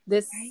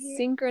this Right?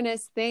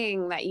 synchronous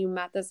thing that you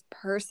met this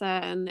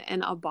person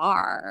in a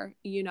bar,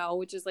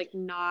 which is like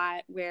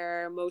not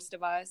where most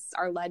of us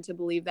are led to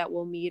believe that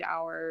we'll meet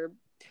our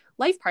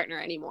life partner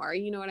anymore.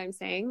 You know what I'm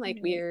saying? Like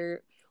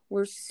Right.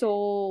 we're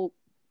so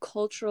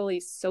culturally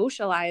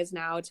socialized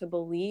now to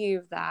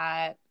believe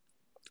that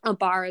a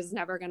bar is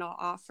never going to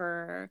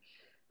offer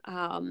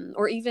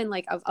or even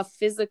like a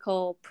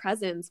physical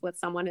presence with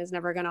someone is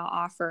never going to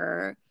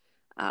offer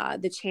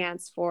the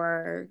chance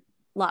for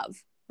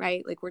love,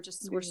 right? Like we're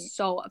Right.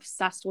 so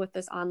obsessed with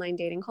this online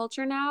dating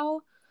culture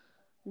now.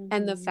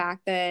 And the Mm-hmm.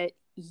 fact that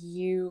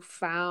you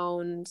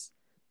found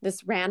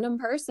this random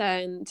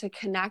person to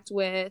connect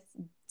with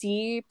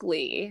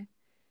deeply,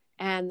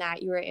 and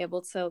that you were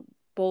able to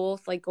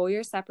both like go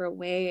your separate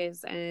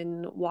ways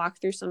and walk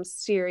through some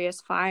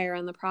serious fire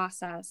in the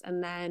process,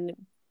 and then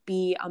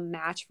be a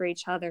match for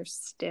each other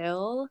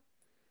still.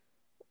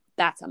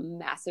 That's a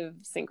massive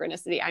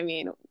synchronicity. I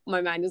mean,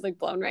 my mind is like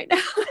blown right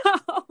now.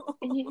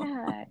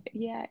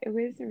 Yeah, it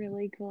was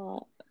really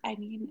cool. I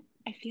mean,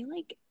 I feel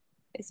like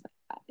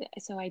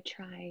so I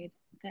tried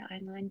the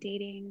online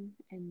dating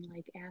and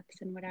like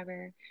apps and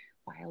whatever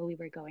while we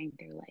were going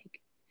through like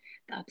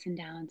the ups and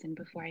downs and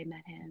before I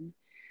met him.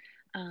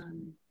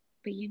 Um,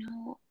 but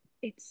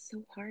it's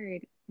so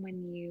hard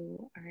when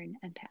you are an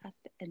empath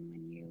and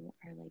when you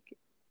are like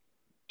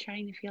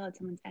trying to feel out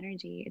someone's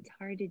energy. It's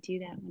hard to do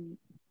that when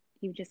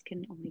you just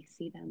can only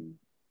see them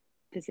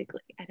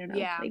physically. I don't know,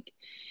 Yeah. like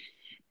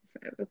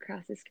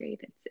across the screen,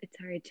 it's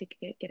hard to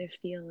get a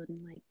feel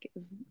and like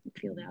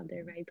feel out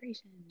their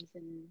vibrations,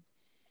 and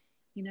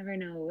you never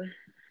know.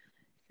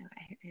 So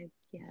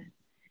yeah,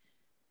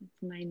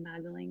 it's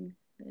mind-boggling.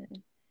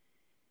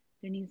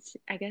 There needs to,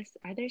 I guess,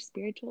 are there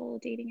spiritual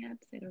dating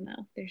apps? I don't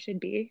know. There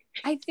should be.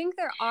 I think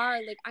there are.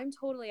 Like, I'm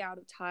totally out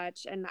of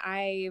touch, and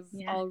I've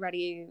Yeah.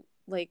 already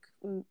like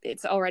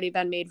it's already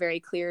been made very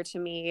clear to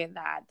me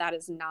that that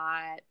is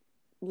not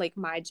like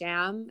my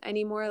jam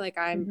anymore. Like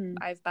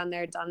I've been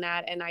there, done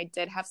that, and I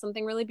did have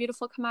something really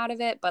beautiful come out of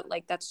it, but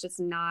like that's just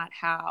not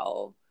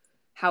how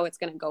it's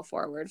going to go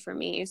forward for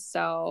me.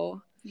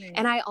 So, Right.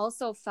 and I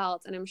also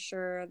felt, and I'm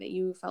sure that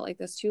you felt like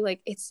this too,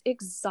 like it's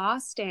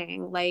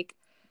exhausting, like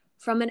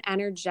from an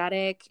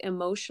energetic,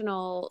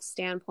 emotional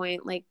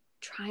standpoint, like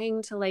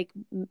trying to like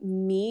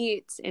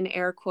meet, in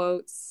air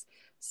quotes,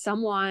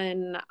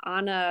 someone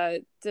on a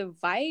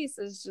device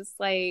is just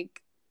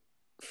like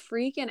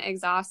freaking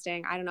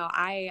exhausting. I don't know.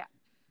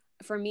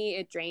 For me,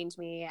 it drained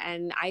me.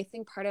 And I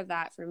think part of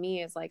that for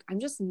me is like,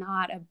 I'm just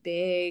not a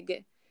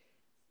big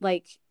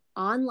like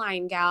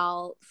online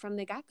gal from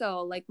the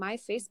get-go. Like my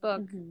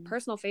Facebook,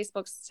 personal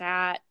Facebook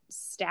sat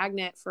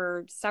stagnant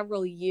for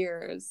several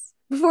years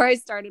before I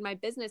started my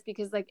business,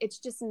 because like, it's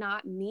just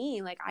not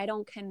me. Like, I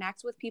don't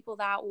connect with people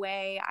that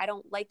way. I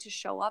don't like to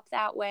show up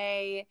that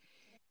way.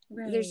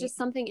 There's just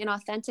something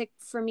inauthentic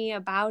for me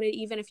about it.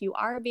 Even if you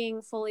are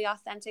being fully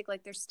authentic,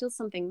 like there's still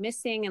something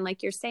missing. And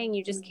like you're saying,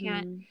 you just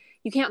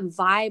you can't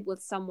vibe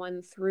with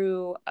someone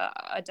through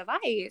a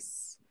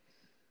device.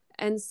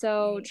 And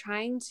so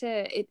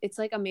it's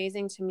like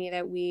amazing to me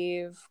that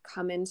we've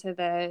come into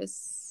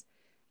this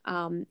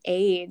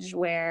age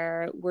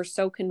where we're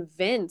so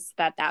convinced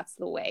that that's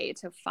the way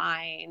to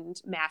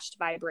find matched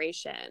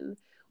vibration,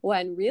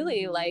 when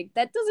really like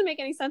that doesn't make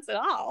any sense at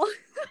all.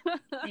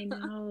 I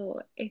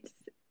know. It's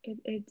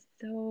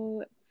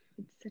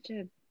such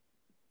a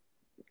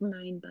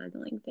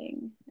mind-boggling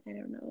thing. I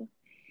don't know.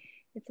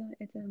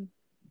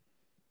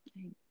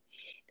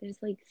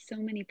 There's like so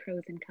many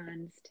pros and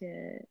cons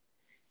to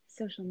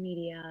social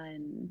media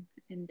and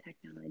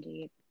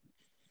technology.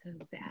 It's so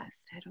vast.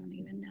 I don't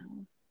even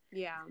know.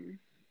 Yeah,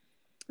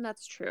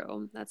 that's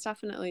true. That's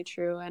definitely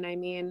true. And I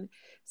mean,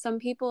 some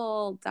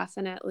people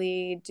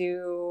definitely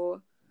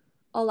do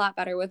a lot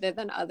better with it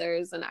than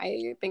others. And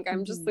I think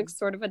I'm just like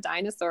sort of a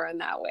dinosaur in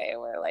that way,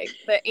 where like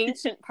the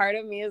ancient part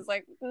of me is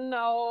like,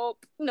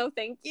 nope, no,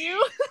 thank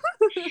you.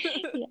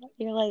 Yeah,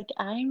 you're like,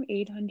 I'm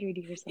 800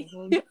 years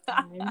old. Yes.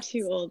 I'm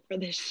too old for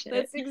this shit.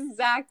 That's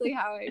exactly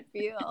how I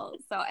feel.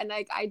 So, and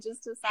like, I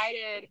just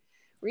decided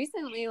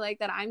recently like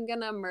that I'm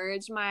gonna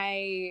merge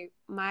my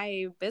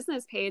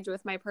business page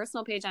with my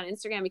personal page on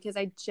Instagram, because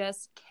I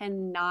just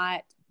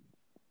cannot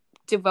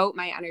devote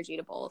my energy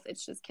to both.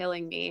 It's just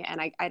killing me,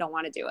 and I don't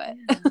want to do it.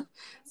 Yeah.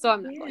 So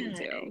I'm not going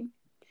to.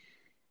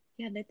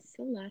 Yeah, that's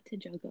a lot to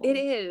juggle. It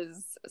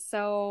is.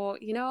 So,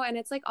 and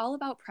it's like all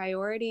about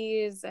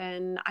priorities,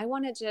 and I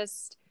want to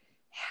just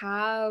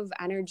have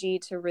energy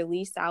to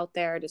release out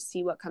there to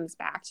see what comes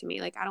back to me.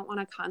 Like, I don't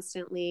want to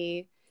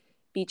constantly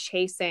be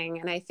chasing.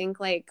 And I think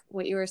like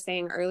what you were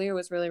saying earlier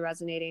was really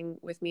resonating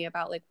with me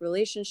about like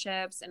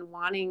relationships and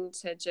wanting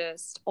to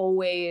just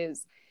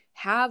always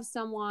have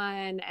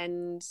someone,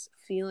 and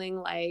feeling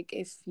like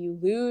if you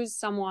lose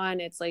someone,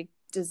 it's like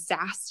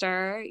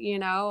disaster.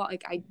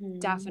 Like I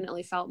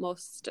definitely felt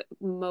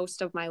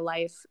most of my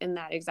life in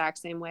that exact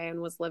same way,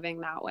 and was living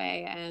that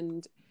way.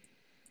 And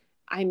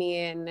I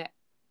mean,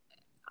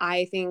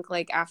 I think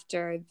like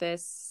after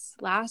this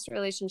last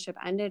relationship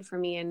ended for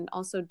me, and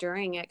also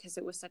during it, because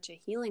it was such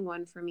a healing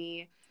one for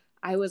me,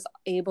 I was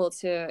able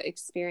to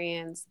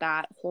experience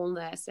that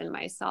wholeness in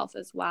myself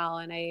as well.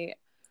 And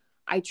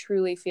I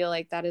truly feel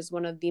like that is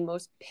one of the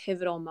most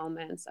pivotal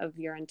moments of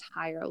your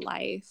entire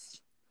life.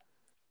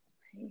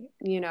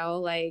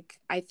 Like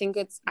I think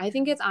it's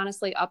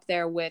honestly up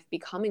there with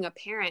becoming a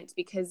parent,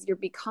 because you're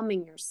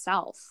becoming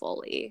yourself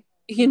fully,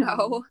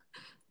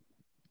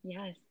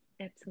 Yes,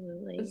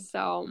 absolutely.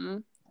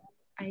 So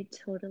I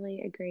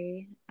totally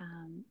agree.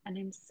 And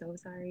I'm so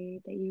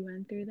sorry that you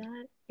went through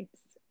that. It's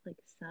like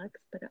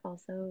sucks, but it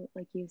also,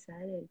 like you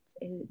said,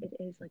 it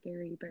is like a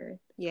rebirth.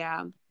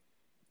 Yeah,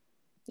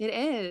 it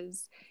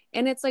is.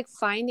 And it's like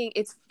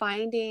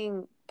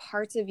finding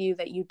parts of you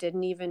that you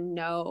didn't even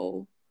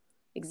know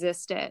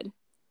existed,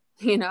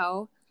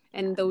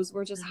 and those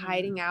were just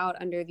hiding out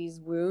under these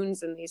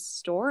wounds and these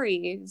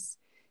stories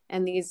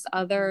and these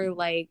other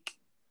like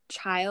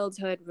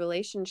childhood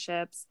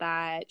relationships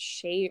that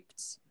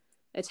shaped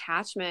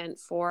attachment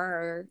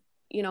for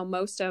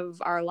most of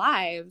our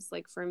lives.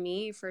 Like for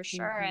me, for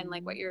sure. And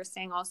like what you're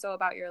saying also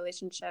about your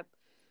relationship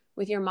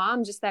with your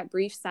mom, just that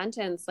brief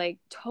sentence like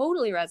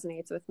totally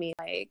resonates with me.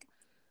 Like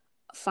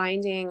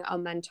finding a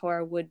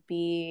mentor would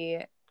be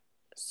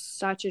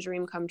such a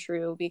dream come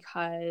true,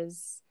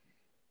 because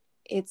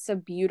it's a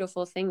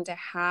beautiful thing to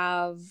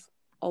have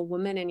a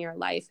woman in your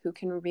life who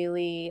can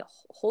really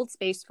hold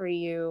space for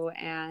you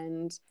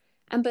and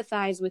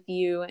empathize with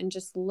you and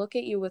just look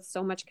at you with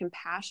so much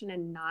compassion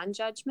and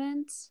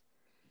non-judgment.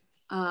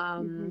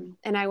 And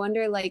I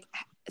wonder, like,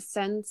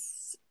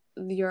 since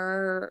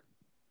your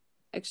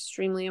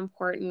extremely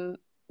important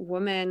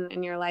woman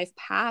in your life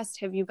passed,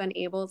 have you been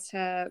able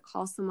to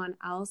call someone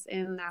else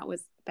in that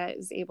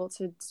is able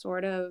to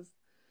sort of,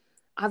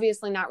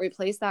 obviously not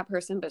replace that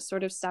person, but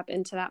sort of step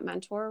into that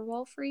mentor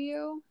role for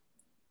you?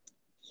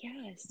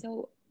 Yeah.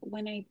 So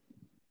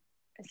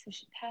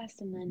she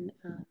passed, and then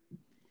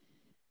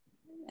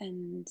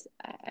and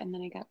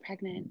then I got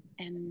pregnant,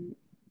 and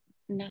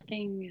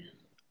nothing.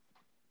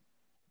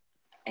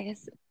 I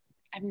guess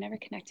I've never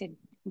connected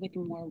with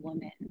more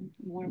women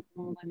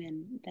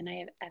than I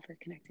have ever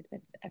connected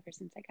with ever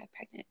since I got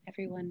pregnant.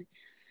 Everyone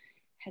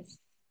has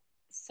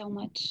so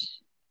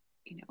much,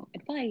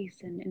 advice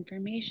and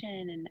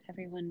information, and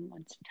everyone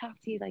wants to talk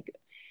to you. Like,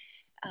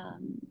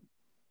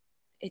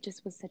 it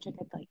just was such a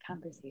good like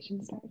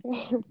conversation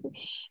starter.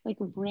 Like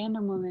a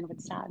random woman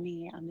would stop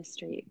me on the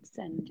streets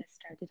and just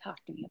start to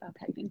talk to me about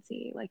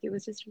pregnancy. Like it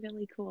was just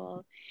really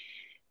cool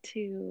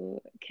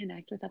to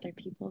connect with other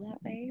people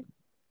that way.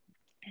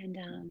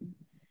 And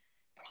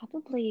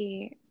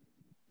probably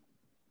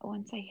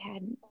once I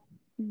had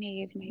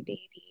made my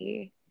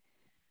baby,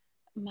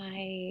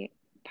 my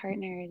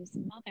partner's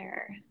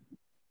mother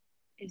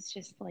is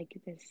just like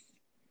this.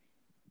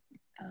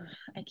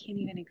 I can't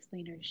even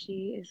explain her.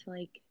 She is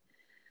like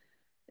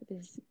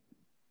this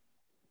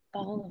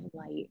ball of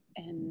light,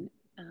 and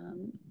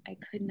I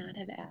could not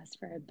have asked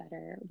for a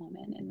better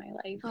woman in my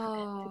life to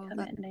Oh, come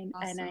that's in.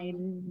 And I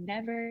awesome.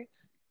 never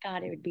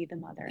thought it would be the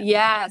mother-in-law.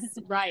 Yes,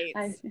 right.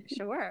 I,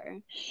 Sure.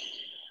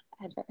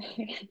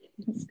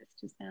 it's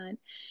just not,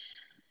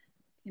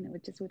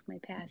 just with my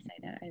past,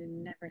 I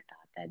never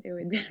thought that it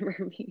would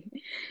ever be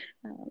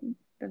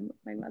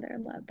my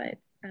mother-in-law. But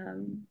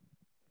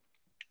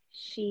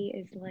she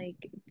is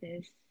like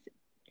this,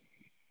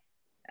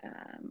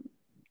 um,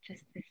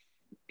 just this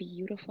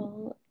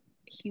beautiful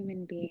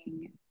human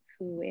being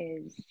who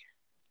is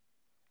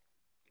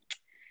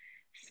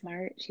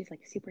smart. She's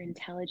like super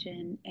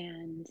intelligent,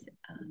 and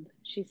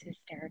she's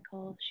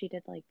hysterical. She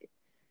did like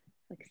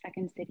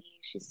Second City.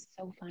 She's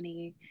so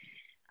funny.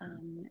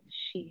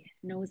 She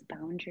knows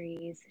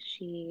boundaries.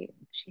 She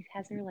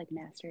has her like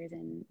master's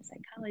in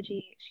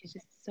psychology. She's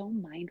just so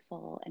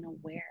mindful and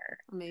aware,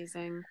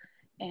 Amazing.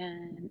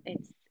 and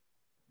it's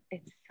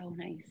so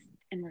nice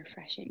and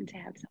refreshing to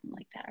have someone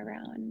like that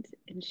around.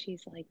 And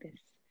she's like this.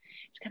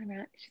 She's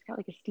got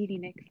like a Stevie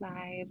Nicks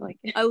vibe. Like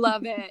I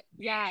love it.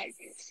 Yes.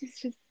 she's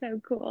just so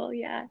cool.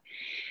 Yeah.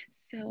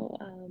 So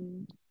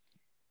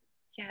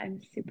yeah,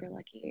 I'm super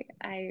lucky.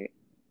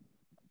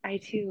 I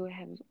too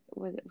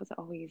was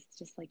always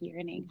just like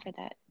yearning for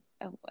that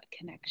a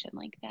connection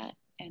like that,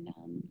 and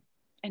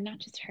not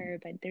just her,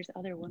 but there's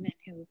other women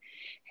who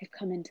have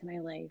come into my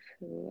life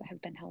who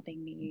have been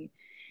helping me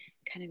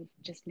kind of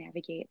just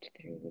navigate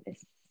through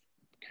this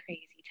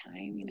crazy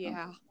time,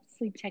 Yeah.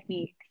 sleep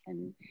techniques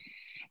and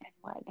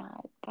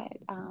whatnot. But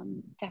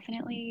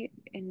definitely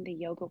in the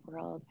yoga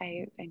world,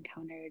 I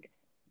encountered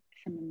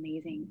some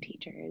amazing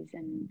teachers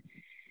and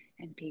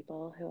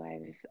people who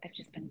I've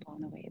just been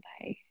blown away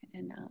by,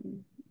 and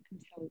I'm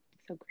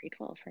so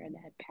grateful for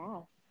that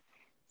path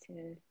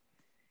to,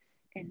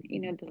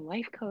 and the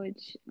life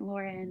coach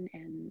Lauren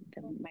and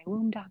my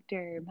womb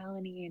doctor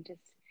Melanie, and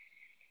just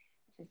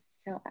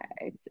so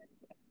it's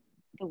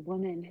the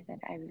woman that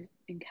I've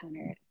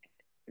encountered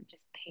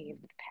just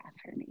paved the path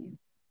for me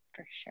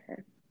for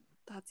sure.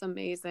 That's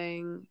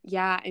amazing.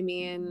 Yeah, I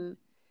mean,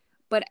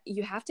 but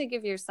you have to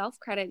give yourself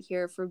credit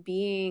here for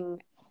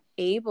being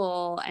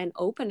able and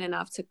open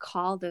enough to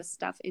call this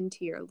stuff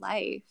into your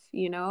life,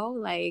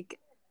 like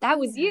that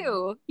was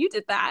Yeah. you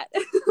did that.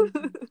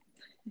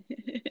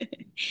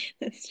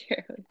 That's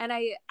true. And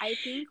I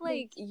think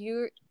like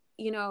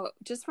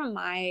just from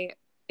my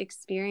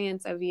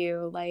experience of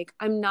you, like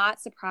I'm not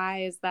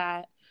surprised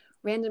that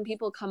random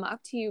people come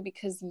up to you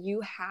because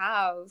you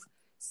have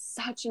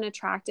such an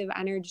attractive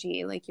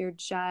energy. Like you're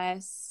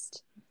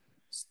just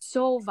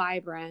so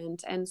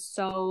vibrant and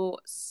so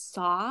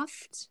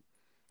soft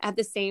at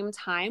the same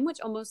time, which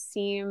almost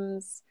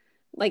seems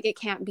like it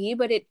can't be,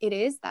 but it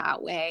is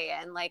that way.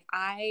 And like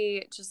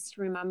I just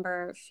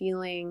remember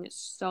feeling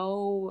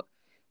so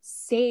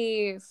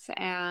safe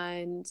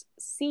and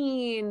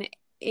seen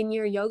in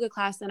your yoga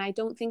class, and I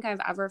don't think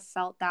I've ever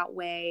felt that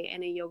way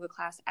in a yoga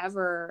class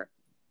ever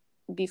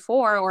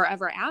before or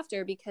ever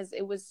after, because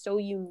it was so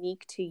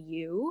unique to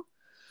you.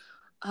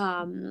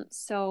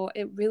 So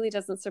it really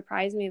doesn't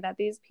surprise me that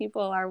these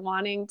people are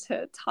wanting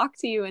to talk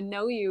to you and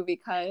know you,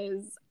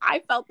 because I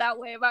felt that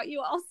way about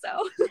you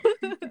also.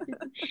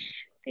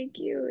 Thank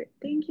you.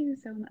 Thank you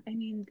so much. I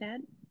mean,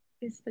 that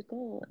is the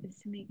goal, is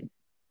to make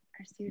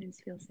our students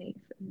feel safe.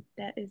 And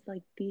that is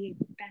like the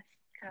best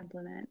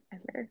compliment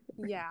ever.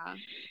 Yeah.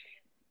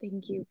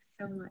 Thank you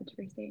so much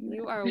for saying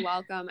You that. are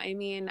welcome. I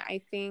mean, I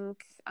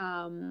think,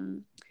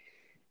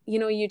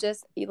 you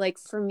just like,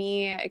 for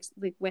me,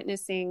 like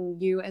witnessing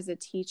you as a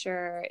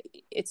teacher,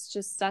 it's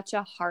just such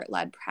a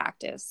heart-led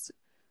practice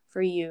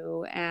for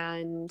you.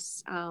 And,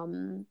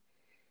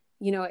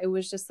 it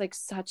was just like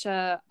such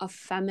a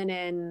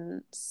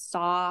feminine,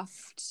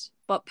 soft,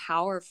 but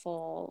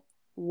powerful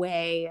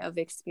way of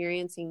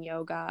experiencing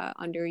yoga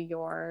under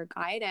your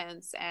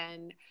guidance.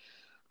 And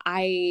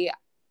I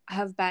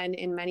have been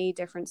in many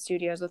different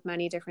studios with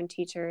many different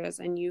teachers,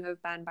 and you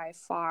have been by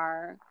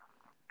far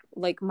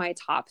like my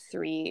top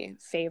 3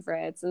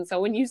 favorites. And so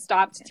when you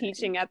stopped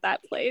teaching at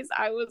that place,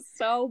 I was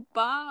so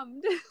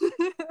bummed.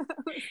 I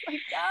was like,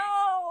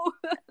 no.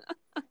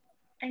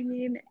 I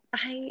mean,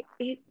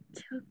 it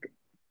took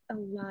a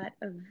lot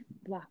of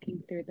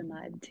walking through the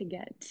mud to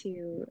get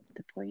to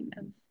the point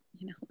of,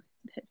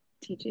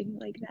 teaching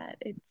like that.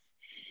 It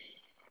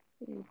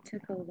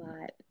took a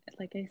lot.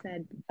 Like I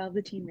said,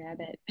 Velveteen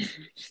Rabbit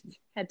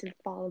had to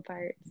fall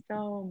apart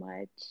so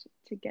much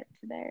to get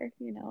to there,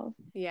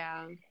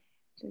 Yeah.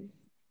 just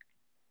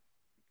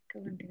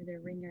going through the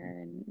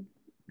ringer. And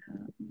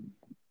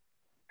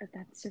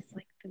that's just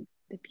like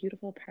the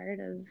beautiful part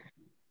of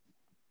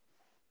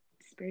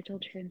spiritual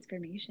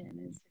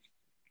transformation is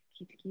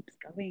just keeps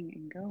going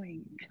and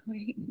going and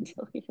going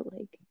until you're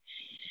like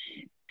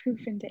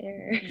proof into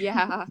error.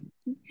 Yeah.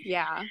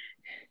 Yeah.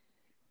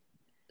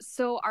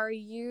 So are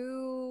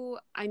you,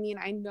 I mean,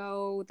 I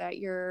know that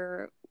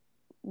you're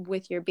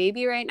with your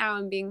baby right now,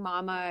 and being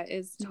mama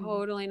is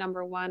totally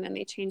number one, and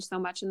they change so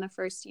much in the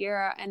first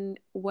year. And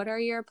what are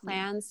your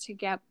plans to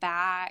get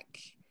back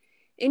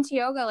into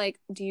yoga? Like,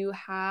 do you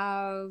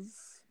have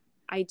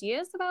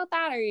ideas about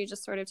that, or are you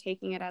just sort of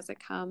taking it as it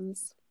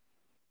comes?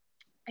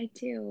 I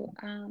do.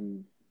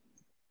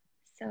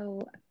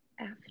 So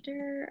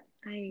after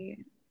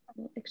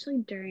actually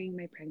during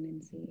my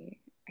pregnancy,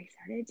 I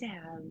started to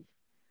have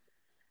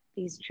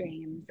these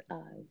dreams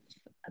of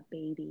a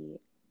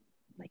baby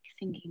like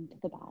sinking to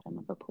the bottom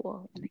of a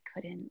pool, and I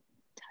couldn't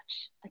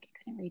I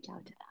couldn't reach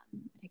out to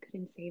them. I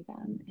couldn't save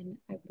them. And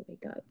I would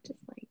wake up just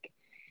like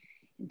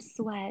in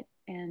sweat.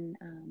 And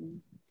I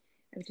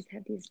would just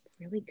have these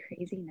really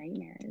crazy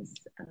nightmares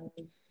of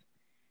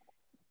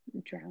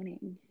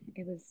drowning.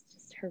 It was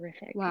just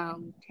horrific. Wow.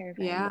 And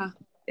terrifying. Yeah.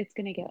 It's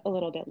going to get a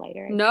little bit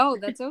lighter. No,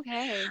 that's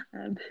okay.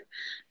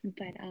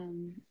 But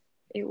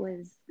it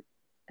was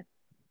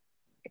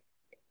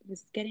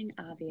getting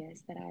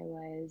obvious that I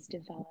was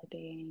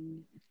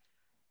developing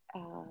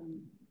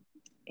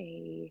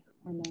a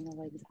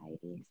hormonal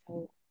anxiety.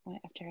 So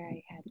after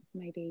I had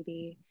my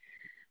baby,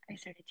 I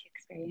started to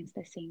experience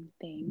the same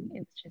thing. It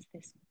was just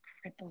this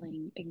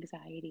crippling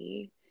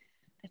anxiety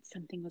that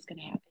something was going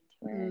to happen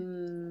to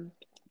her.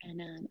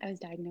 And I was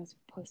diagnosed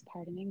with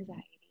postpartum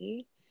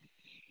anxiety,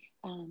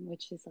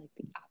 which is like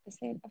the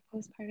opposite of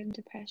postpartum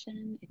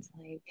depression. It's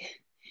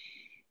like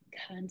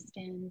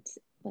constant,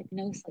 like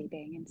no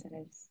sleeping instead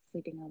of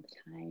sleeping all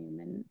the time,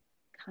 and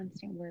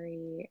constant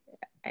worry.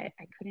 I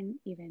couldn't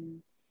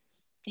even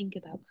think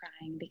about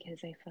crying because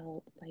I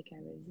felt like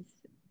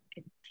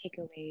it'd take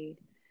away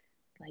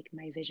like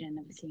my vision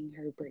of seeing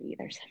her breathe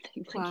or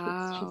something. Like it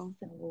was just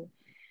so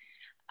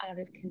out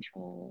of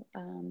control.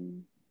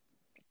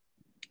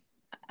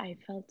 I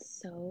felt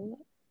so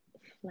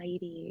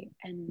flighty,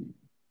 and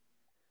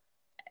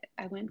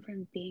I went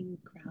from being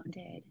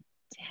grounded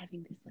to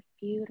having this like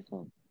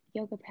beautiful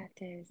yoga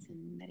practice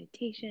and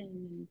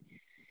meditation,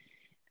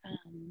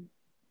 and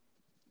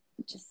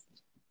just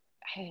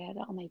I had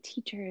all my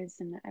teachers,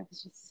 and I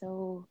was just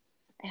so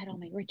I had all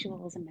my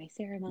rituals and my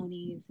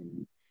ceremonies,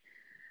 and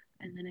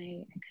then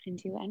I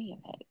couldn't do any of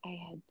it. I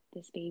had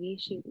this baby.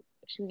 She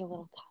was a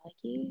little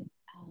colicky,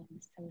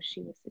 so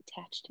she was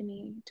attached to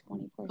me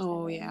 24/7.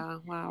 Oh yeah,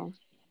 wow.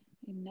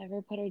 I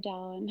never put her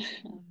down.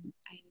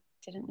 I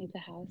didn't leave the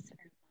house for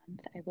a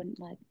month. I wouldn't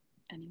let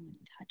anyone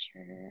touch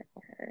her,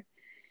 or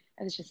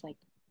I was just like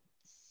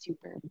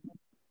super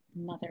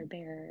mother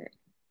bear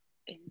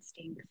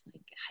instincts,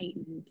 like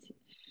heightened.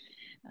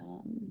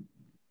 Um,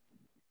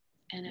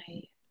 and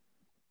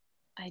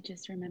I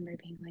just remember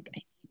being like, I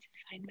need to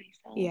find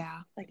myself.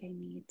 Yeah. Like I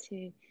need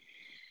to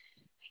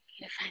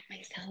find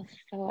myself.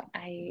 So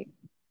I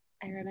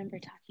remember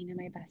talking to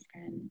my best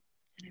friend,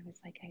 and I was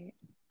like,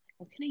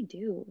 what can I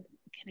do?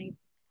 What can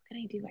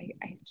I do?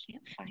 I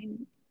can't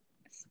find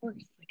a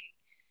source. Like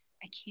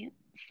I can't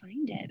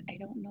find it. I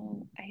don't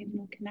know. I have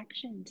no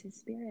connection to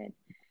spirit.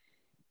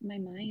 My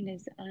mind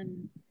is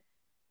on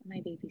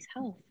my baby's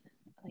health.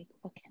 Like,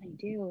 what can I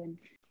do? And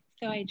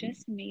so I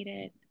just made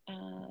it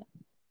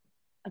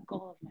a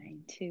goal of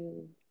mine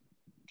to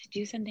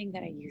do something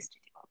that I used to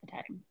do all the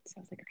time. So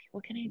I was like, okay,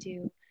 what can I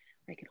do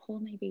where I can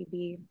hold my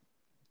baby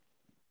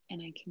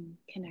and I can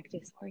connect to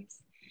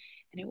source?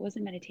 And it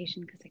wasn't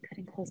meditation because I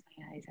couldn't close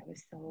my eyes. I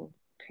was so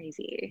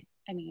crazy.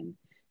 I mean,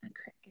 not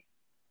crazy,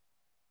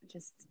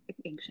 just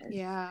anxious.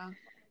 Yeah.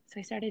 So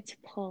I started to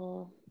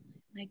pull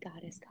my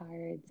goddess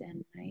cards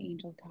and my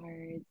angel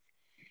cards,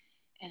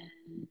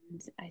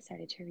 and I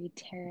started to read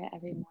tarot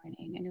every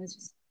morning. And it was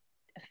just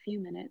a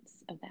few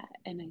minutes of that,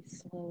 and I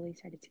slowly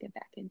started to get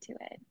back into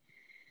it.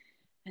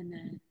 And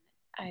then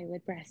I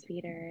would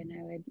breastfeed her and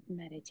I would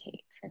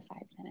meditate for 5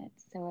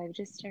 minutes. So I would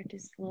just start to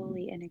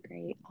slowly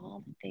integrate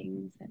all the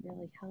things that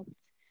really helped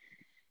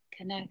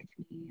connect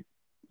me.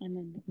 And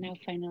then now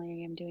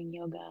finally I'm doing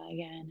yoga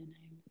again, and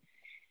I'm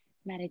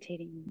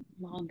meditating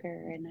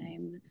longer,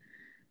 and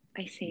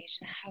I sage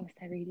the house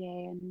every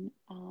day,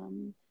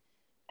 and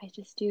I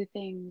just do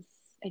things.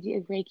 I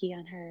do Reiki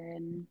on her,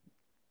 and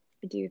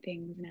I do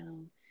things now.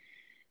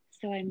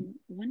 So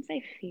once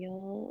I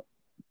feel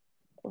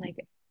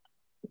like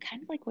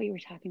kind of like what you were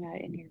talking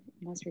about in your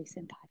most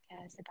recent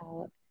podcast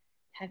about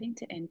having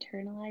to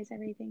internalize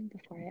everything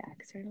before I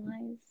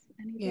externalize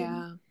anything.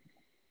 Yeah.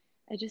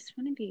 I just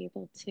want to be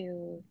able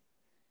to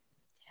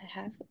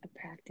have a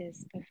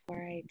practice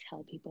before I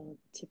tell people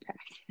to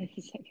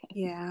practice.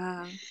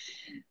 Yeah.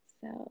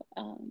 So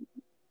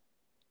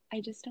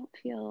I just don't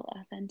feel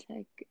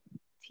authentic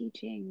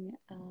teaching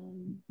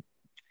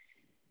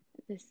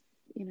this,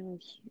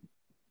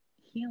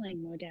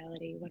 healing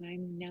modality when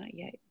I'm not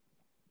yet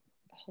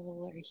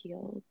whole or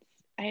healed.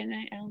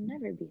 I'll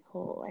never be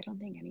whole. I don't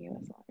think any of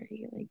us will ever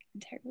be like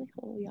entirely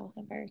whole. We all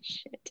have our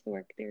shit to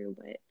work through,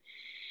 but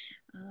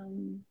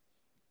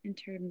in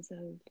terms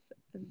of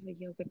the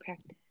yoga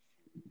practice,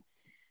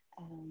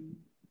 um,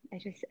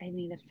 I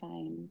need to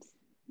find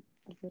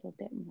a little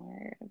bit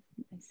more of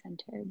my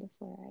center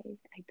before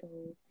I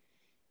go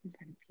in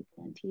front of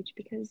people and teach,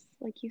 because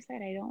like you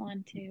said, I don't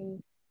want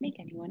to make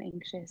anyone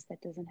anxious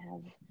that doesn't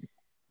have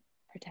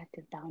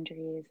protective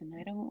boundaries, and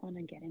I don't want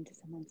to get into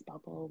someone's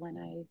bubble when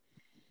I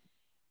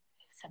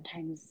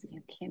sometimes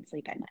can't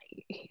sleep at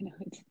night.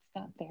 It's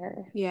not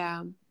fair.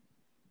 Yeah.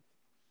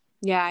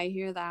 Yeah, I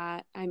hear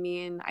that. I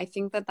mean, I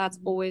think that that's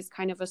always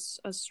kind of a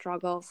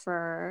struggle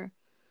for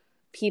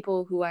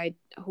people who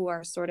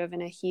are sort of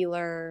in a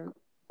healer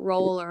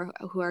role or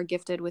who are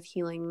gifted with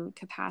healing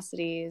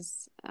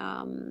capacities.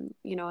 And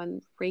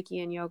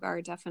Reiki and yoga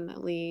are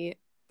definitely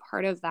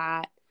part of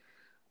that.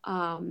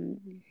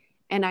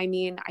 And I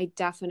mean, I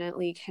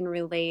definitely can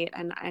relate,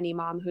 and any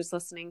mom who's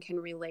listening can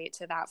relate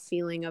to that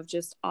feeling of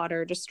just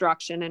utter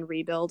destruction and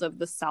rebuild of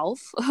the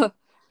self.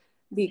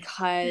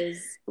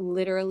 Because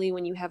literally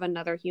when you have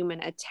another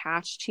human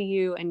attached to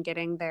you and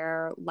getting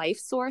their life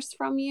source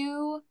from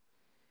you,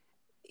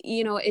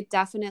 it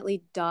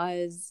definitely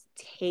does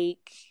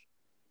take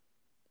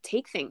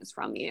things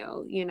from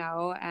you,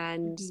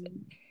 and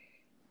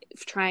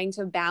trying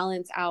to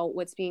balance out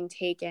what's being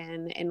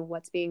taken and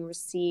what's being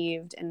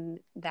received in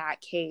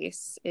that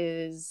case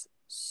is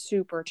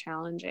super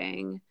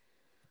challenging.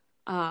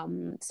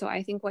 So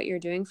I think what you're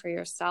doing for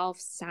yourself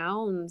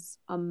sounds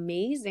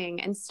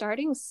amazing, and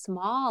starting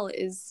small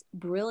is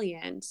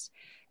brilliant,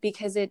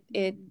 because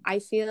I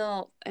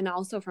feel, and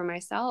also for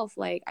myself,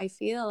 like I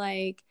feel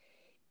like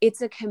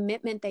it's a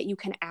commitment that you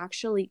can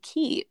actually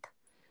keep.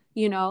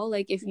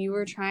 Like if you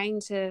were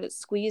trying to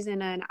squeeze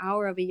in an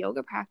hour of a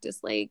yoga practice,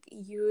 like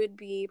you would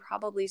be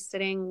probably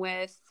sitting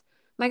with,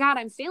 my God,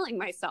 I'm feeling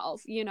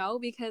myself,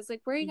 because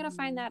like, where are you going to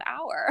find that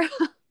hour?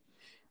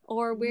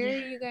 Or where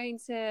are you going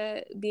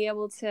to be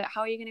able to,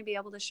 how are you going to be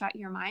able to shut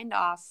your mind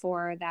off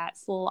for that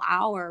full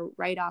hour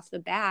right off the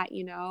bat,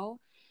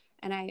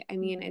 And I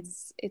mean,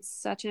 it's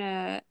such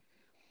an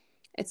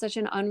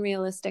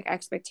unrealistic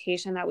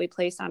expectation that we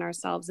place on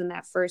ourselves in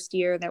that first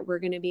year, that we're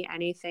going to be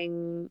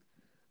anything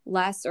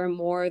less or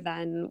more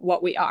than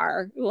what we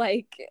are.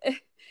 Like,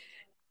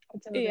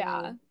 Totally.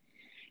 Yeah.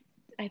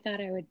 I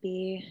thought I would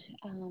be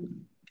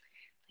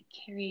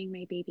carrying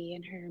my baby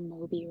in her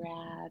Moby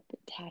wrap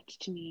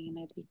attached to me, and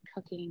I'd be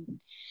cooking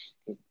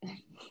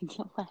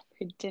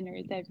elaborate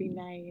dinners every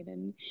night,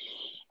 and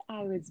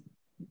I was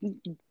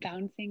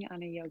bouncing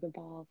on a yoga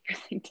ball for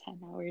like 10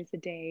 hours a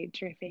day,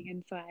 dripping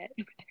in sweat,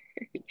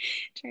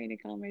 trying to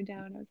calm her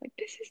down. I was like,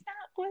 this is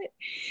not what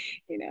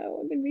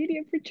the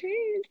media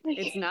portrays. Like,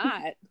 it's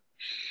not.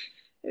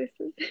 this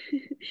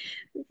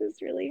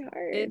is really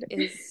hard. It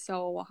is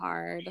so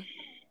hard.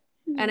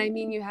 And I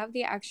mean, you have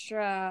the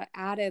extra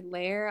added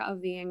layer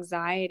of the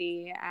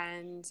anxiety,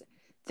 and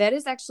that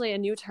is actually a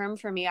new term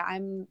for me.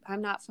 I'm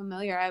not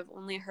familiar. I've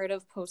only heard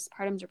of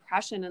postpartum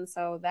depression, and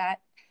so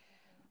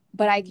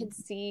but I could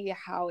see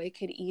how it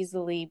could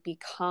easily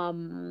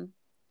become,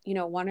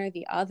 one or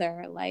the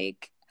other.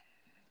 Like,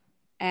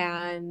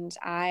 and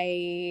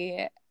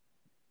I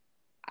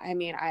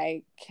mean,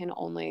 I can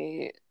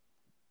only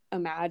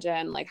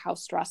imagine like how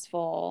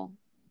stressful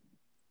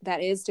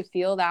that is to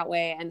feel that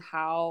way, and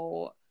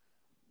how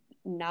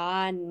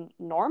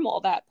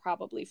non-normal that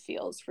probably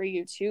feels for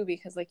you too,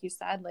 because like you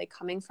said, like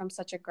coming from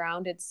such a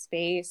grounded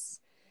space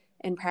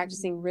and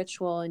practicing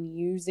ritual and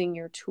using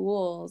your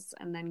tools,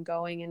 and then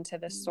going into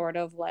this sort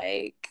of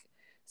like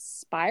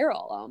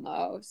spiral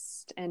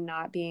almost, and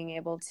not being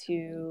able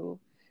to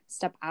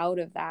step out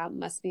of that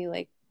must be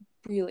like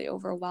really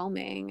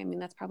overwhelming. I mean,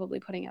 that's probably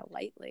putting it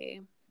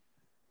lightly.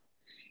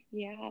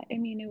 Yeah, I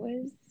mean,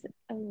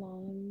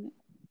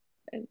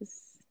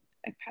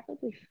 I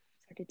probably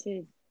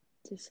started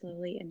to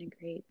slowly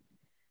integrate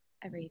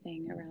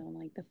everything around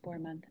like the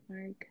 4-month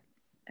mark.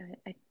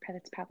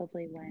 That's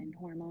probably when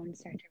hormones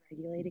start to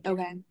regulate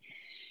again.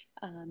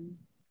 Okay.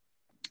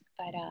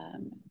 But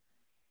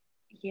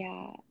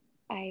yeah,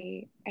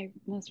 I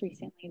most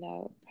recently,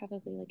 though,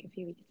 probably like a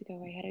few weeks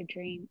ago, I had a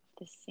dream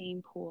of the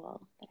same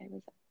pool that I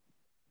was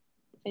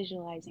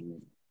visualizing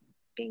this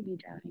baby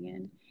drowning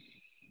in,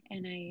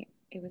 and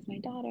it was my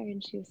daughter,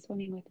 and she was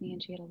swimming with me,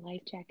 and she had a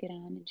life jacket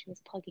on, and she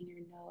was plugging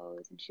her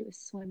nose, and she was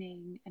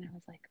swimming, and I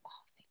was like,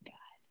 oh, thank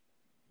God,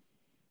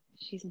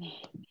 she's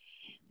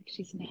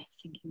not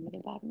sinking to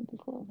the bottom of the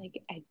pool.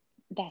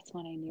 That's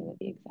when I knew that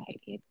the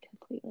anxiety had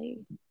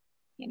completely,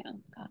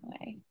 gone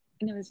away.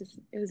 And it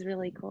was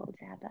really cool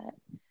to have that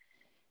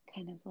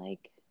kind of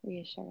like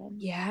reassurance.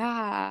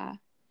 Yeah.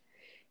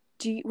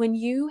 When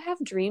you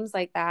have dreams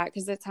like that,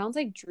 because it sounds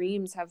like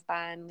dreams have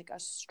been like a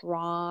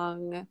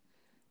strong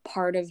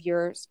part of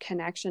your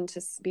connection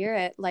to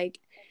spirit, like,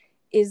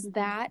 is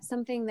that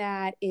something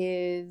that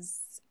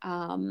is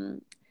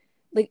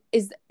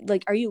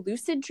are you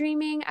lucid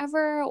dreaming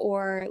ever,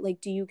 or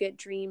like do you get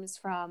dreams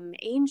from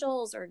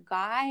angels or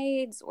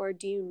guides, or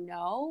do you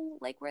know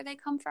like where they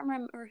come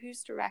from, or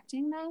who's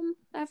directing them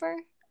ever?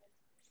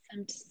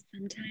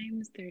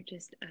 Sometimes they're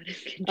just out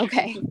of control.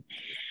 Okay.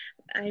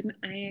 I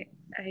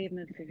am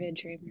a vivid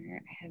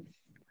dreamer. I have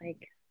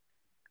like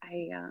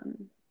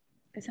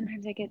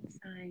sometimes I get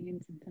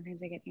signs and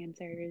sometimes I get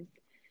answers.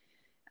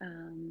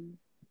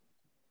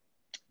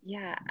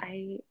 Yeah,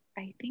 I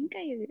think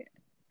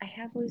I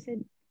have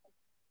lucid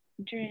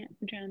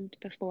dreamt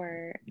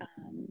before,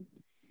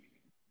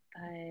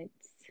 but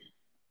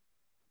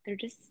they're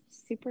just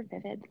super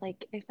vivid.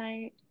 Like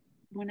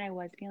when I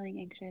was feeling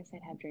anxious,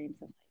 I'd have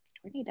dreams of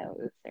like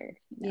tornadoes or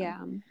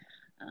Yeah.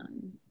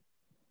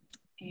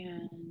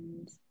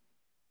 And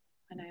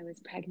when I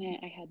was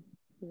pregnant, I had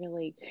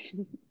really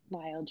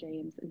wild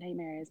dreams and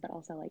nightmares, but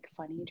also like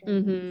funny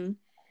dreams.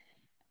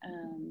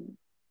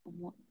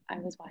 I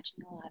was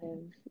watching a lot of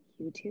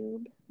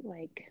YouTube,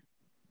 like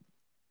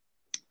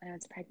when I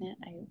was pregnant.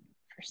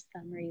 For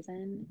some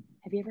reason,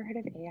 have you ever heard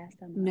of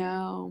ASMR?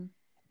 No.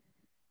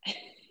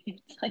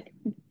 It's like,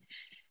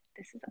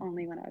 this is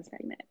only when I was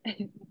pregnant.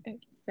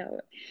 So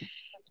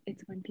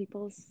it's when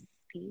people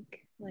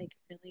speak like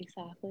really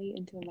softly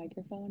into a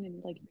microphone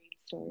and like read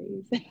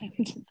stories. I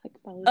would just like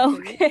fall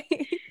asleep.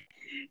 Okay.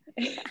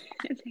 And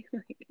they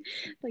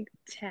like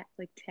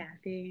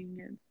tapping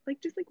and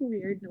like just like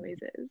weird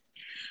noises.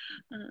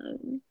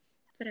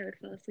 But I would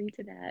fall asleep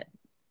to that.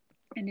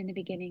 And in the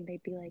beginning,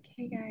 they'd be like,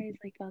 "Hey guys,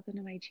 like welcome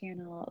to my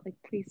channel. Like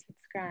please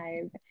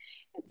subscribe."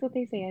 That's what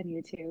they say on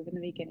YouTube in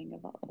the beginning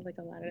of like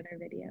a lot of their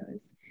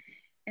videos.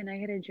 And I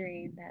had a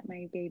dream that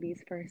my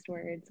baby's first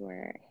words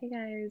were, "Hey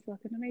guys,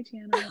 welcome to my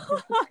channel.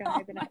 Please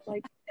subscribe." And I was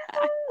like,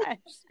 I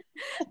was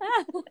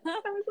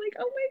like,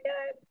 "Oh my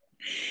god,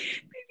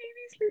 my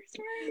baby's first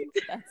words."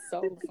 That's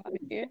so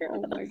funny.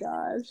 Oh my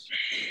gosh.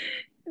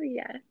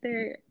 Yeah,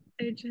 they're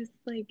just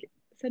like,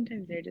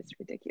 sometimes they're just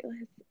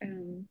ridiculous.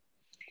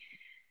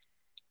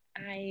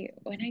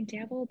 When I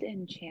dabbled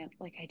in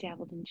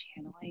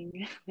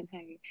channeling when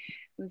I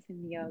was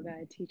in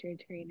yoga teacher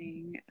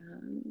training,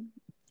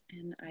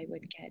 and I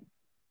would get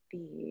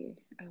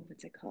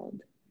what's it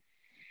called?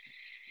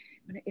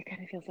 When it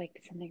kind of feels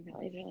like something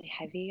really, really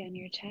heavy on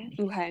your chest.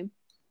 Okay.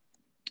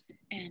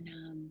 And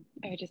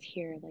I would just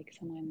hear like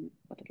someone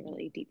with like a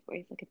really deep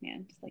voice, like a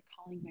man, just like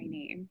calling my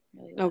name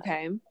really loud.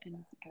 Okay. And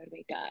I would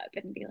wake up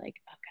and be like,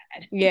 "Oh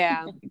God."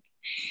 Yeah. Like,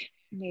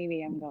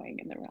 maybe I'm going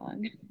in the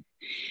wrong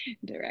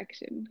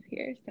direction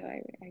here. So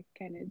I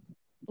kind of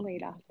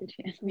laid off the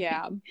channel.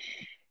 Yeah.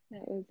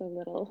 That was a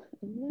little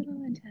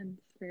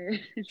intense for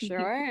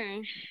Sure.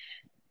 me.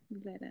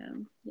 But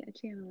yeah,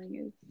 channeling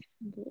is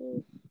a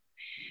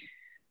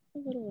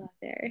little out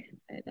there.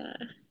 But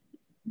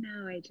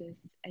now I just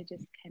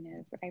kind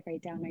of I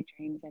write down my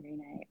dreams every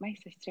night. My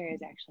sister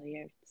is actually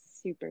a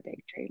super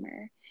big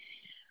dreamer.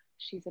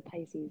 She's a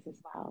Pisces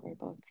as well. We're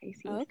both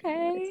Pisces. Okay.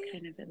 So it's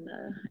kind of in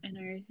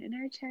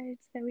our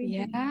charts that we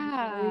dream.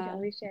 Yeah. We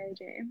always share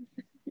dreams.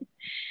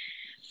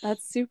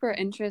 That's super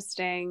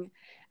interesting.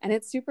 And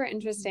it's super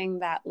interesting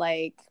that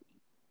like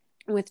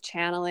with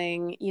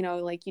channeling, you know,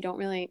 like you don't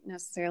really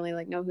necessarily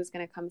like know who's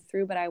going to come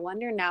through, but I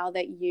wonder now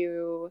that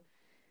you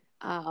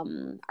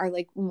are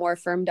like more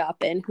firmed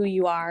up in who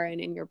you are and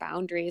in your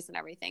boundaries and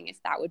everything,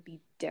 if that would be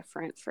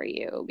different for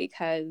you,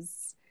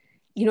 because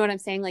you know what I'm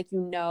saying? Like, you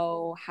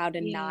know how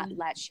to not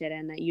let shit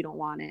in that you don't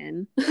want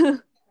in.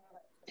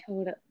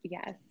 Total.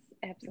 Yes,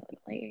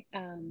 absolutely.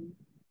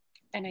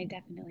 And I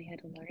definitely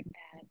had to learn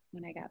that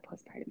when I got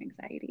postpartum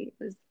anxiety.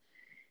 It was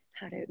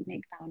how to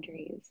make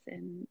boundaries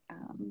and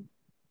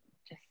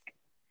just,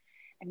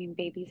 I mean,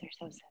 babies are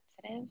so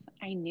sensitive.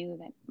 I knew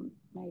that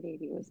my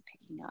baby was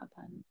picking up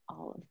on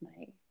all of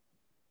my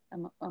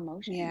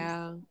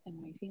emotions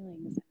and my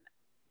feelings.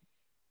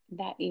 And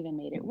that even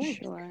made it worse.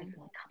 Sure. I'd be like,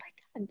 "Oh my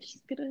God,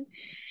 she's gonna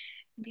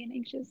be an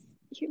anxious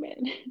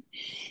human."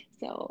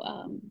 So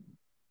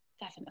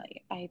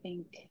definitely, I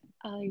think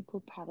I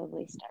will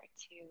probably start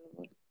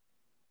to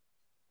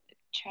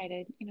try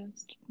to,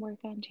 work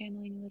on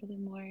channeling a little bit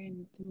more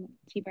and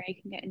see where I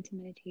can get into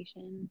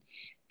meditation.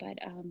 But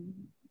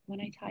when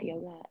I taught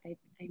yoga, I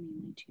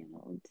mainly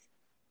channeled,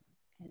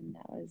 and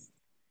that was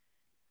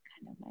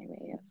kind of my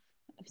way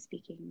of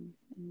speaking,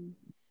 and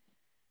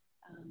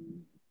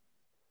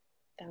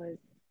that was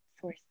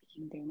source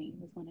speaking through me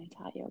was when I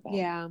taught yoga.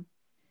 Yeah.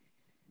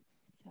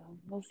 So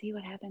we'll see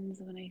what happens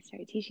when I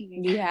start teaching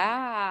again.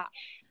 Yeah.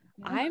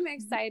 I'm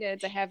excited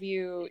to have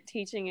you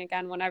teaching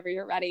again whenever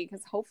you're ready,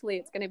 because hopefully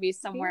it's going to be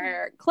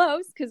somewhere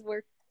close, because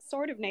we're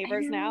sort of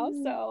neighbors now.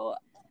 So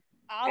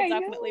I'll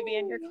definitely be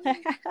in your class.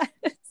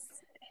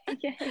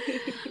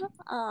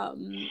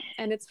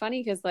 And it's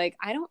funny because like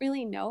I don't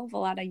really know of a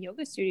lot of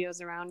yoga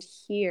studios around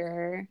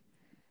here.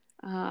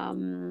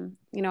 I'm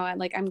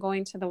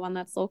going to the one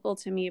that's local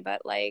to me,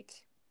 but like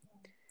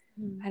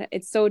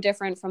it's so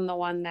different from the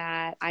one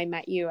that I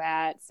met you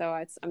at.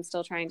 So I'm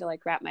still trying to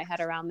like wrap my head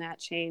around that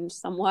change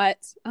somewhat.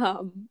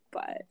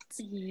 But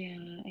yeah,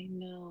 I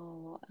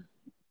know.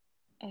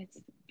 It's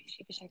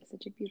Shake Shack is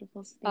such a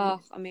beautiful space.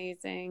 Oh,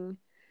 amazing.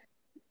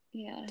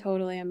 Yeah.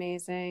 Totally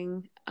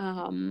amazing.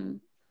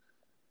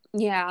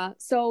 Yeah.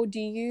 So do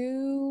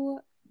you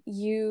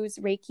use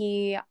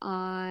Reiki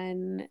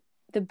on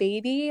the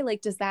baby?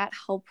 Like, does that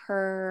help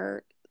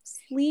her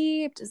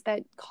sleep? Does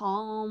that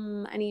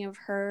calm any of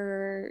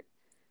her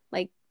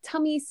like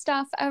tummy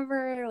stuff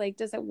ever? Like,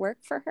 does it work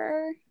for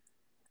her?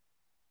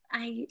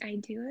 I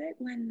do it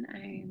when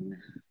I'm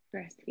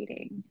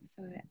breastfeeding.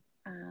 So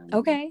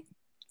Okay.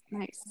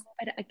 Nice.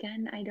 but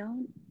again,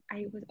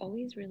 I was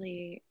always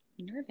really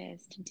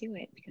nervous to do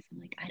it because I'm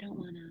like, I don't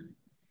want to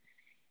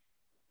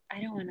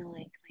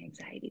like my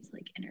anxiety to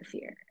like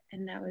interfere.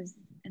 And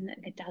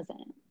it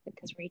doesn't,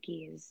 because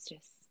Reiki is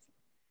just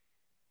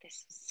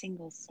this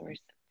single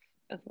source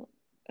of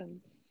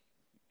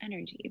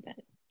energy that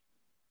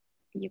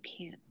you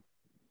can't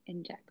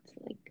inject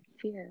like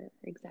fear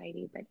or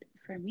anxiety. But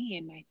for me,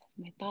 and my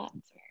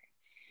thoughts were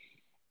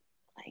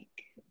like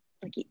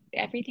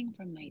everything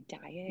from my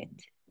diet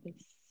was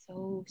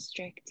so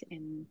strict,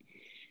 and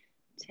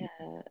to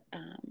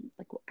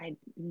like I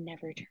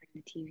never turned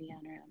the TV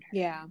on around her.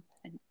 Yeah.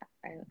 And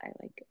I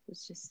like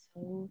was just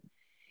so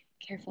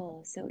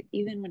careful. So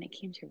even when it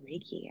came to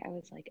Reiki, I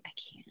was like, I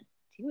can't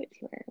do it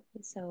to her.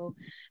 So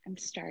I'm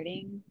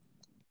starting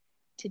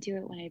to do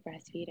it when I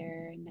breastfeed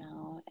her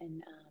now,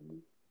 and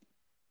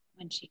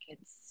when she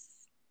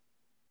gets,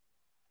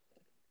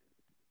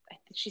 I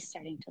think she's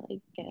starting to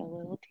like get a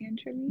little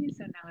tantrumy.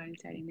 So now I'm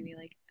starting to be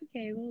like,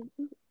 okay,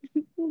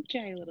 we'll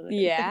try a little bit.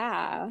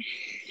 Yeah.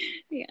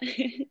 Yeah.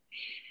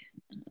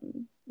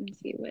 And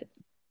see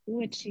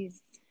what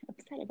she's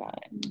upset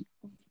about, and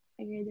we'll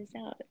figure this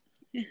out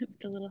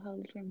with a little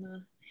help from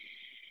the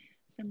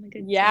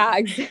good Yeah,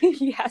 stuff.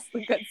 yes,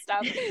 the good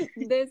stuff.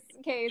 In this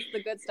case,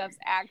 the good stuff's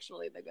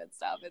actually the good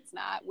stuff. It's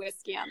not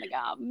whiskey on the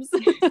gums.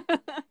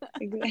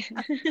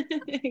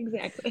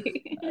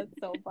 Exactly. That's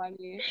so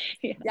funny.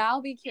 Yeah. Yeah,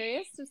 I'll be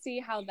curious to see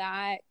how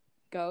that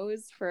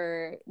goes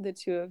for the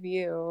two of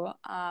you.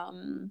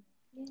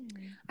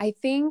 I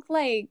think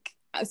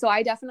so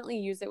I definitely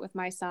use it with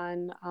my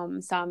son.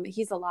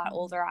 He's a lot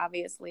older,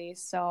 obviously,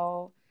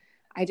 so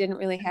I didn't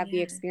really have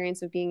the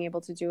experience of being able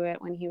to do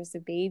it when he was a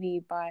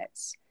baby, but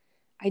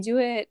I do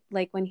it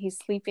like when he's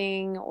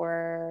sleeping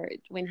or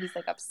when he's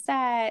like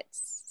upset.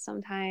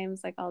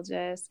 Sometimes like I'll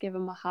just give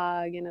him a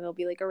hug and it'll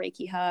be like a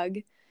Reiki hug.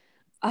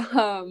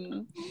 How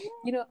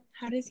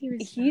does he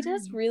respond? He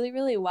does really,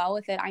 really well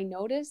with it. I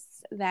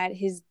notice that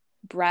his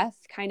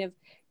breath kind of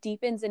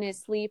deepens in his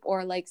sleep,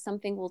 or like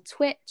something will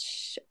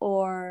twitch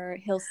or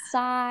he'll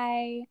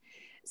sigh.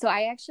 So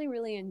I actually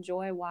really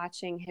enjoy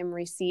watching him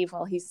receive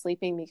while he's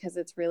sleeping, because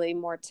it's really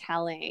more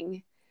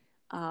telling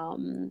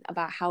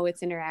about how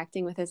it's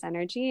interacting with his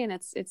energy, and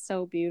it's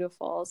so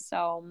beautiful.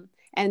 So,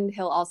 and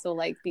he'll also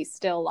like be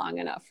still long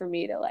enough for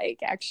me to like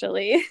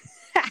actually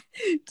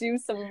do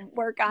some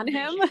work on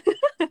him.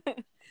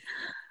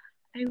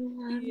 I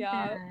love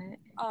that.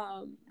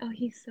 Oh,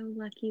 he's so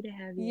lucky to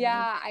have you.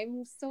 Yeah,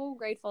 I'm so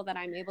grateful that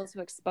I'm able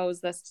to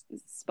expose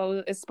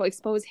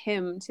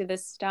him to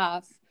this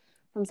stuff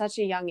from such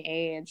a young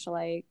age.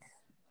 Like,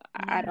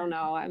 I don't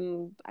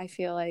know. I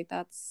feel like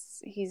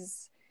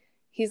he's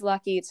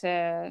lucky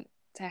to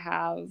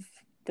have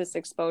this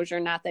exposure.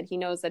 Not that he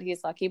knows that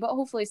he's lucky, but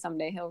hopefully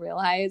someday he'll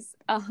realize.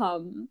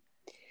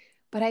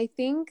 But I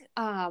think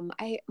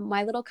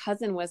my little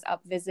cousin was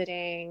up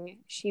visiting.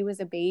 She was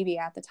a baby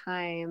at the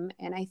time,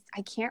 and I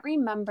can't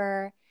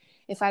remember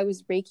if I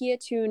was Reiki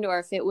attuned or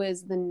if it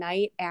was the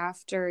night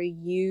after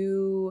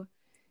you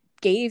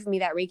gave me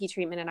that Reiki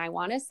treatment. And I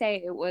want to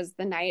say it was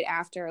the night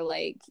after,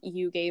 like,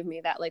 you gave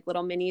me that like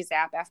little mini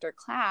zap after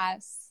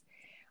class.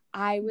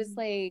 I was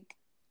like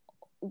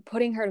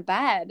putting her to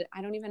bed.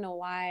 I don't even know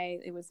why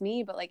it was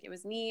me, but like it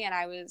was me,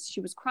 and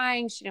she was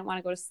crying. She didn't want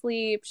to go to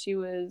sleep. She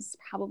was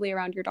probably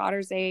around your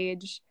daughter's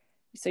age,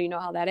 so you know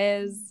how that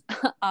is.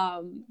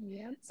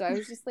 So I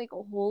was just like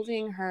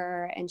holding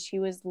her, and she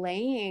was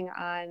laying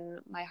on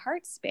my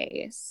heart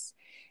space,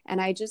 and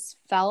I just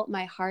felt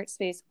my heart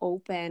space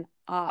open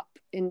up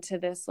into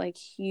this like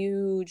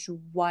huge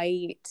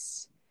white,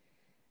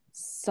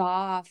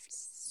 soft,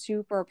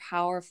 super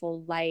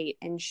powerful light,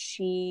 and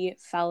she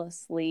fell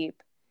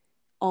asleep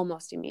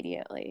almost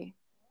immediately,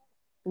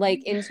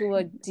 like into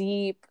a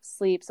deep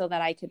sleep, so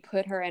that I could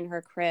put her in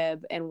her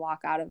crib and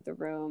walk out of the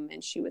room,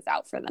 and she was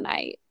out for the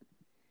night.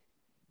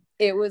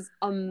 It was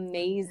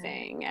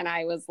amazing. And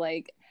I was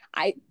like,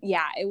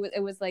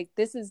 it was like,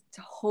 this is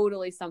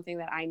totally something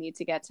that I need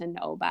to get to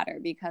know better,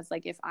 because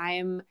like if I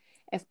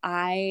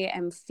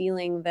am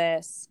feeling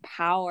this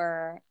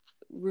power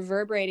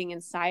reverberating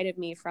inside of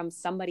me from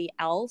somebody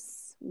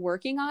else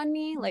working on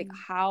me, like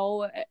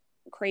how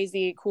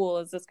crazy cool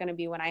is this going to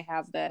be when I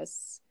have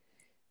this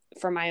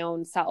for my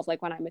own self,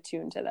 like when I'm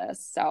attuned to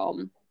this?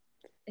 So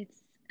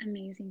it's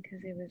amazing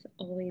because it was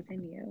always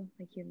in you.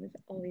 Like it was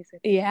always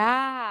with you.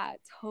 Yeah,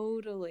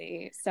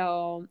 totally.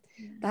 So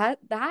that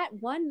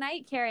one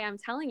night, Carrie, I'm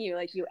telling you,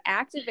 like you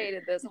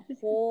activated this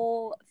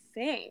whole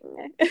thing.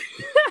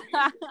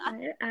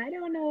 I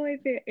don't know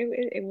if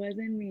it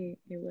wasn't me.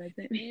 It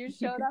wasn't me. You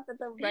showed up at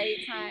the right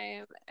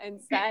time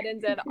and said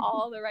and did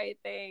all the right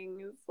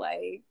things.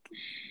 Like,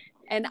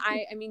 and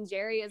I mean,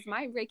 Jerry is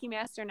my Reiki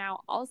master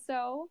now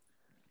also.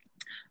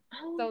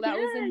 Oh, So that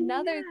was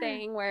another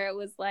thing where it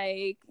was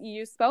like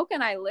you spoke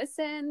and I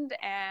listened,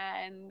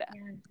 and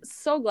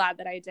so glad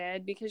that I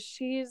did because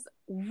she's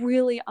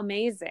really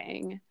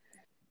amazing.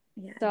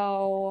 Yeah.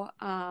 So,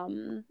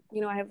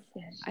 you know, I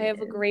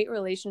have a great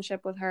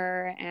relationship with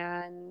her,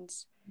 and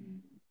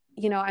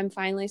you know, I'm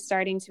finally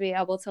starting to be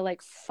able to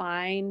like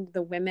find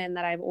the women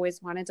that I've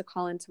always wanted to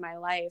call into my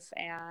life,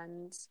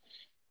 and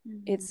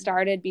it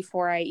started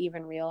before I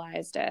even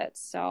realized it.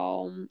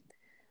 So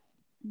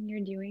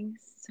you're doing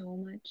so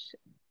much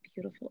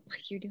beautiful,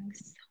 like you're doing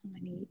so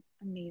many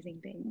amazing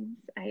things.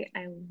 I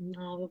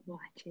love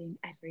watching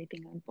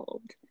everything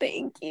unfold.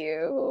 Thank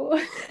you.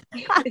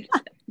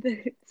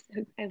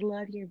 I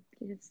love you're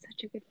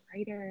such a good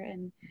writer,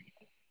 and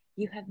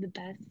you have the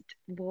best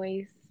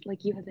voice.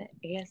 Like you have the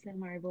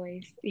ASMR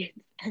voice, the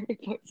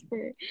voice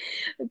for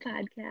a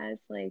podcast.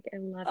 Like I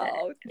love it.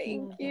 Oh,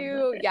 thank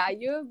you. Yeah,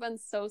 you have been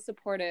so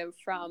supportive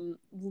from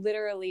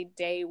literally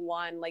day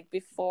one, like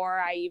before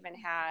I even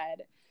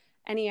had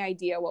any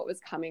idea what was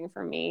coming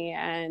for me.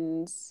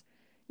 And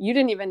you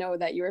didn't even know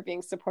that you were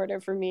being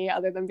supportive for me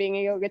other than being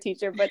a yoga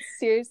teacher. But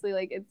seriously,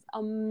 like it's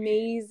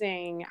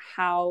amazing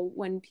how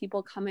when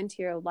people come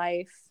into your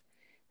life,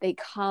 they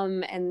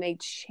come and they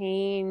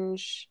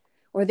change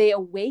or they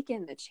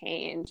awaken the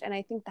change. And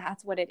I think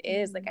that's what it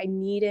is. Like I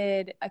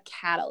needed a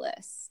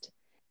catalyst.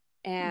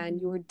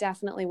 And you were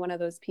definitely one of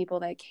those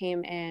people that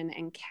came in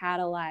and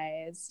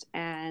catalyzed,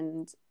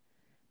 and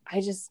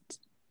I just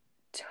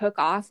took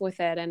off with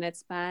it, and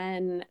it's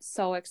been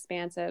so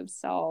expansive.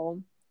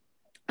 So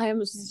I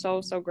am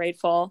so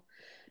grateful.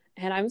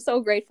 And I'm so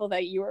grateful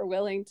that you were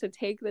willing to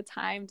take the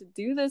time to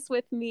do this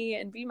with me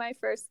and be my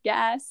first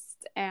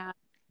guest. And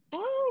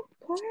oh, of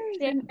course.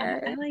 And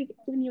I like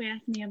when you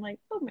asked me, I'm like,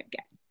 oh my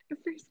God,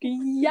 first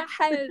guest.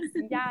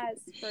 Yes,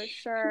 for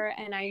sure.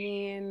 And I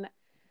mean,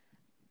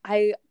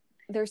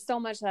 there's so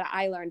much that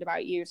I learned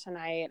about you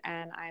tonight,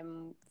 and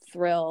I'm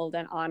thrilled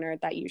and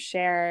honored that you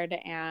shared.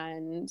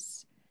 And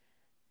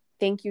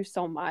thank you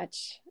so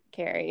much,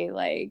 Carrie.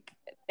 Like,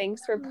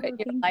 thanks for putting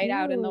your light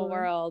out in the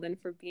world and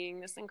for being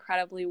this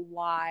incredibly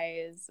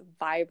wise,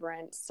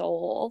 vibrant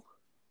soul.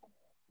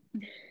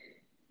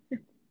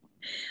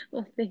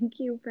 Well, thank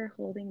you for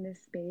holding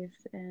this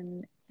space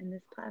and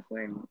this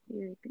platform.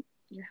 You're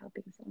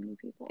helping so many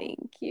people.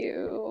 Thank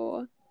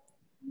you.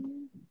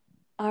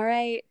 All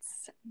right.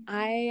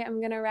 I am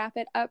going to wrap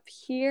it up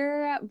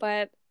here,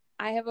 but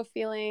I have a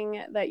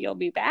feeling that you'll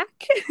be back.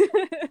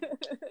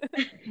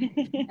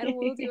 And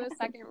we'll do a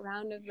second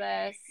round of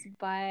this.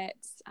 But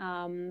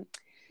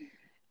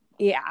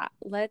yeah,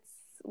 let's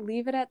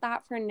leave it at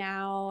that for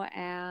now.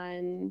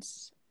 And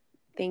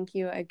thank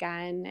you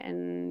again.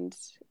 And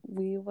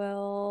we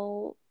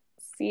will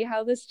see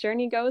how this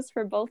journey goes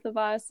for both of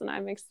us. And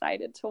I'm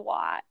excited to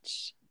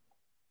watch.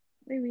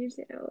 Me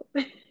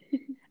too.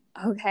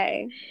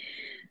 Okay.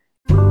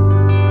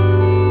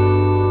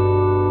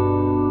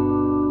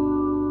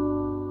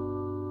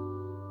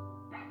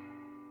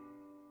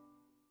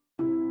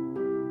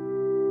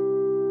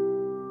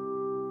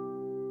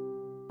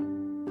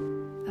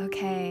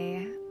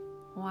 Okay,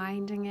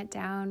 winding it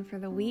down for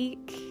the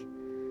week.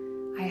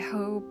 I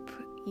hope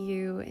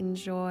you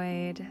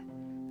enjoyed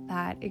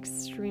that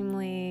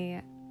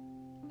extremely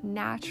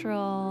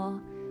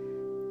natural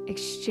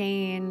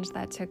exchange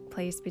that took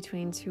place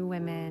between two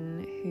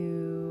women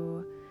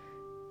who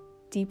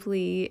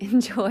deeply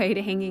enjoyed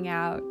hanging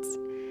out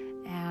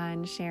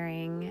and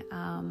sharing.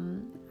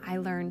 I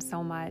learned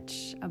so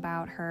much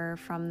about her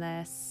from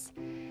this,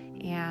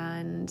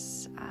 and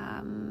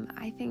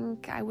I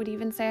think I would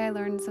even say I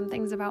learned some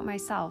things about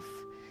myself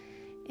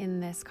in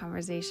this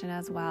conversation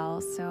as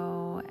well.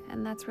 So,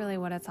 and that's really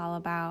what it's all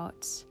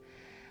about.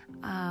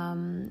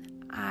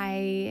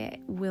 I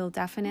will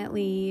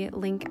definitely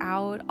link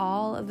out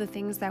all of the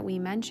things that we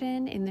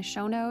mentioned in the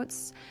show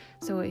notes.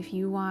 So if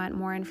you want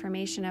more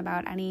information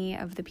about any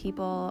of the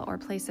people or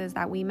places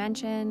that we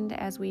mentioned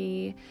as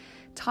we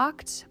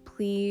talked,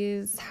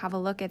 please have a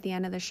look at the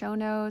end of the show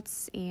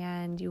notes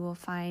and you will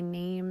find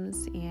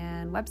names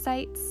and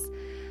websites.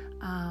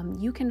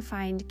 You can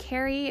find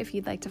Carrie if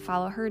you'd like to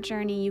follow her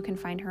journey. You can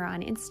find her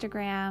on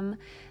Instagram.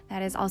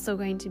 That is also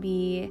going to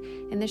be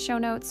in the show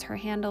notes. Her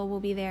handle will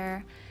be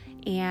there.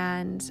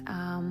 And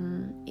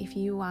if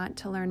you want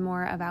to learn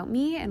more about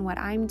me and what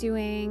I'm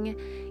doing,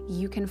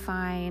 you can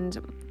find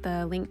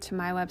the link to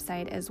my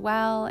website as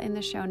well in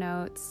the show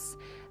notes.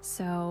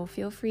 So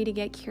feel free to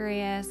get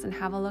curious and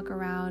have a look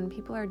around.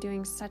 People are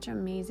doing such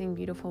amazing,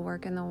 beautiful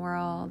work in the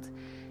world.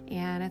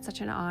 And it's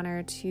such an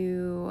honor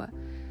to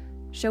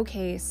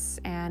showcase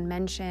and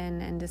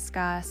mention and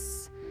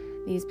discuss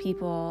these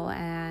people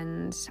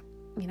and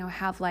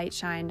have light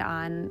shined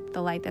on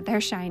the light that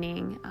they're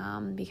shining,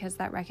 because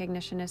that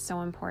recognition is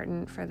so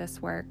important for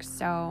this work.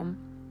 So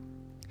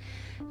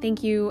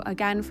thank you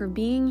again for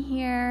being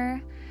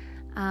here.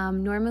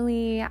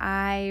 Normally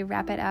I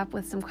wrap it up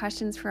with some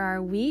questions for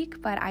our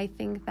week, but I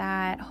think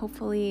that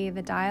hopefully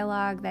the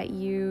dialogue that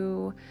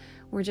you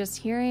were just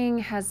hearing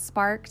has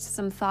sparked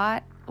some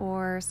thought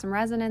or some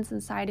resonance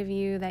inside of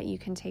you that you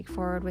can take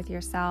forward with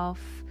yourself,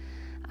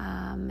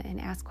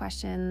 and ask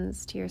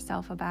questions to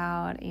yourself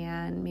about,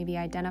 and maybe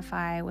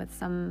identify with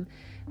some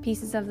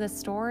pieces of the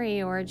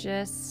story, or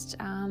just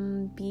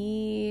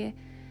be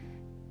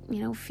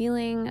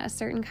feeling a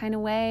certain kind of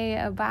way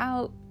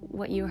about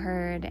what you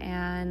heard,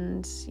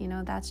 and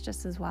that's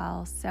just as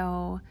well.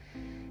 So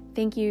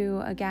thank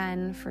you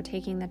again for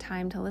taking the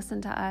time to listen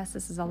to us.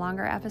 This is a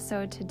longer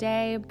episode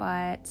today,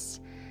 but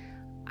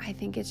I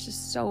think it's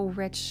just so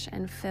rich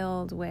and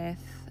filled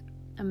with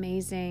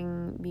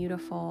amazing,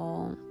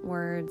 beautiful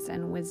words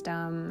and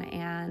wisdom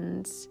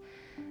and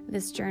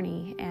this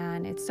journey.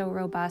 And it's so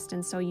robust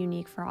and so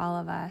unique for all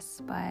of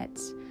us, but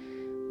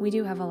we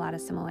do have a lot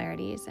of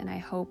similarities. And I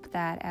hope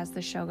that as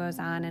the show goes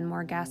on and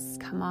more guests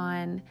come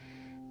on,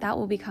 that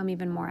will become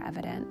even more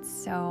evident.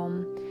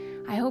 So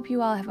I hope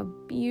you all have a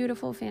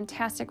beautiful,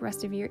 fantastic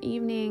rest of your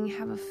evening.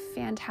 Have a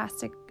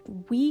fantastic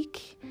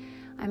week.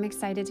 I'm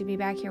excited to be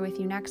back here with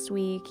you next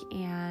week.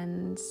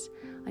 And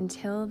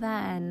until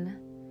then,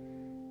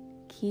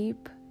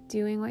 keep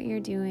doing what you're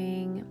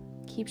doing.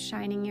 Keep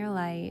shining your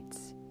light.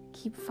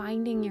 Keep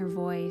finding your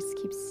voice.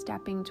 Keep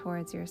stepping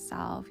towards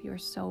yourself. You're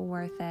so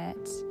worth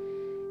it.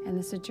 And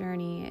this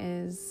journey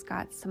is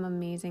got some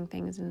amazing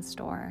things in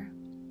store.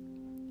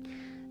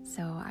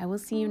 So I will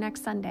see you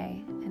next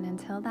Sunday. And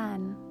until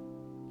then,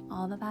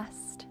 all the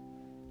best.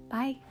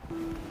 Bye.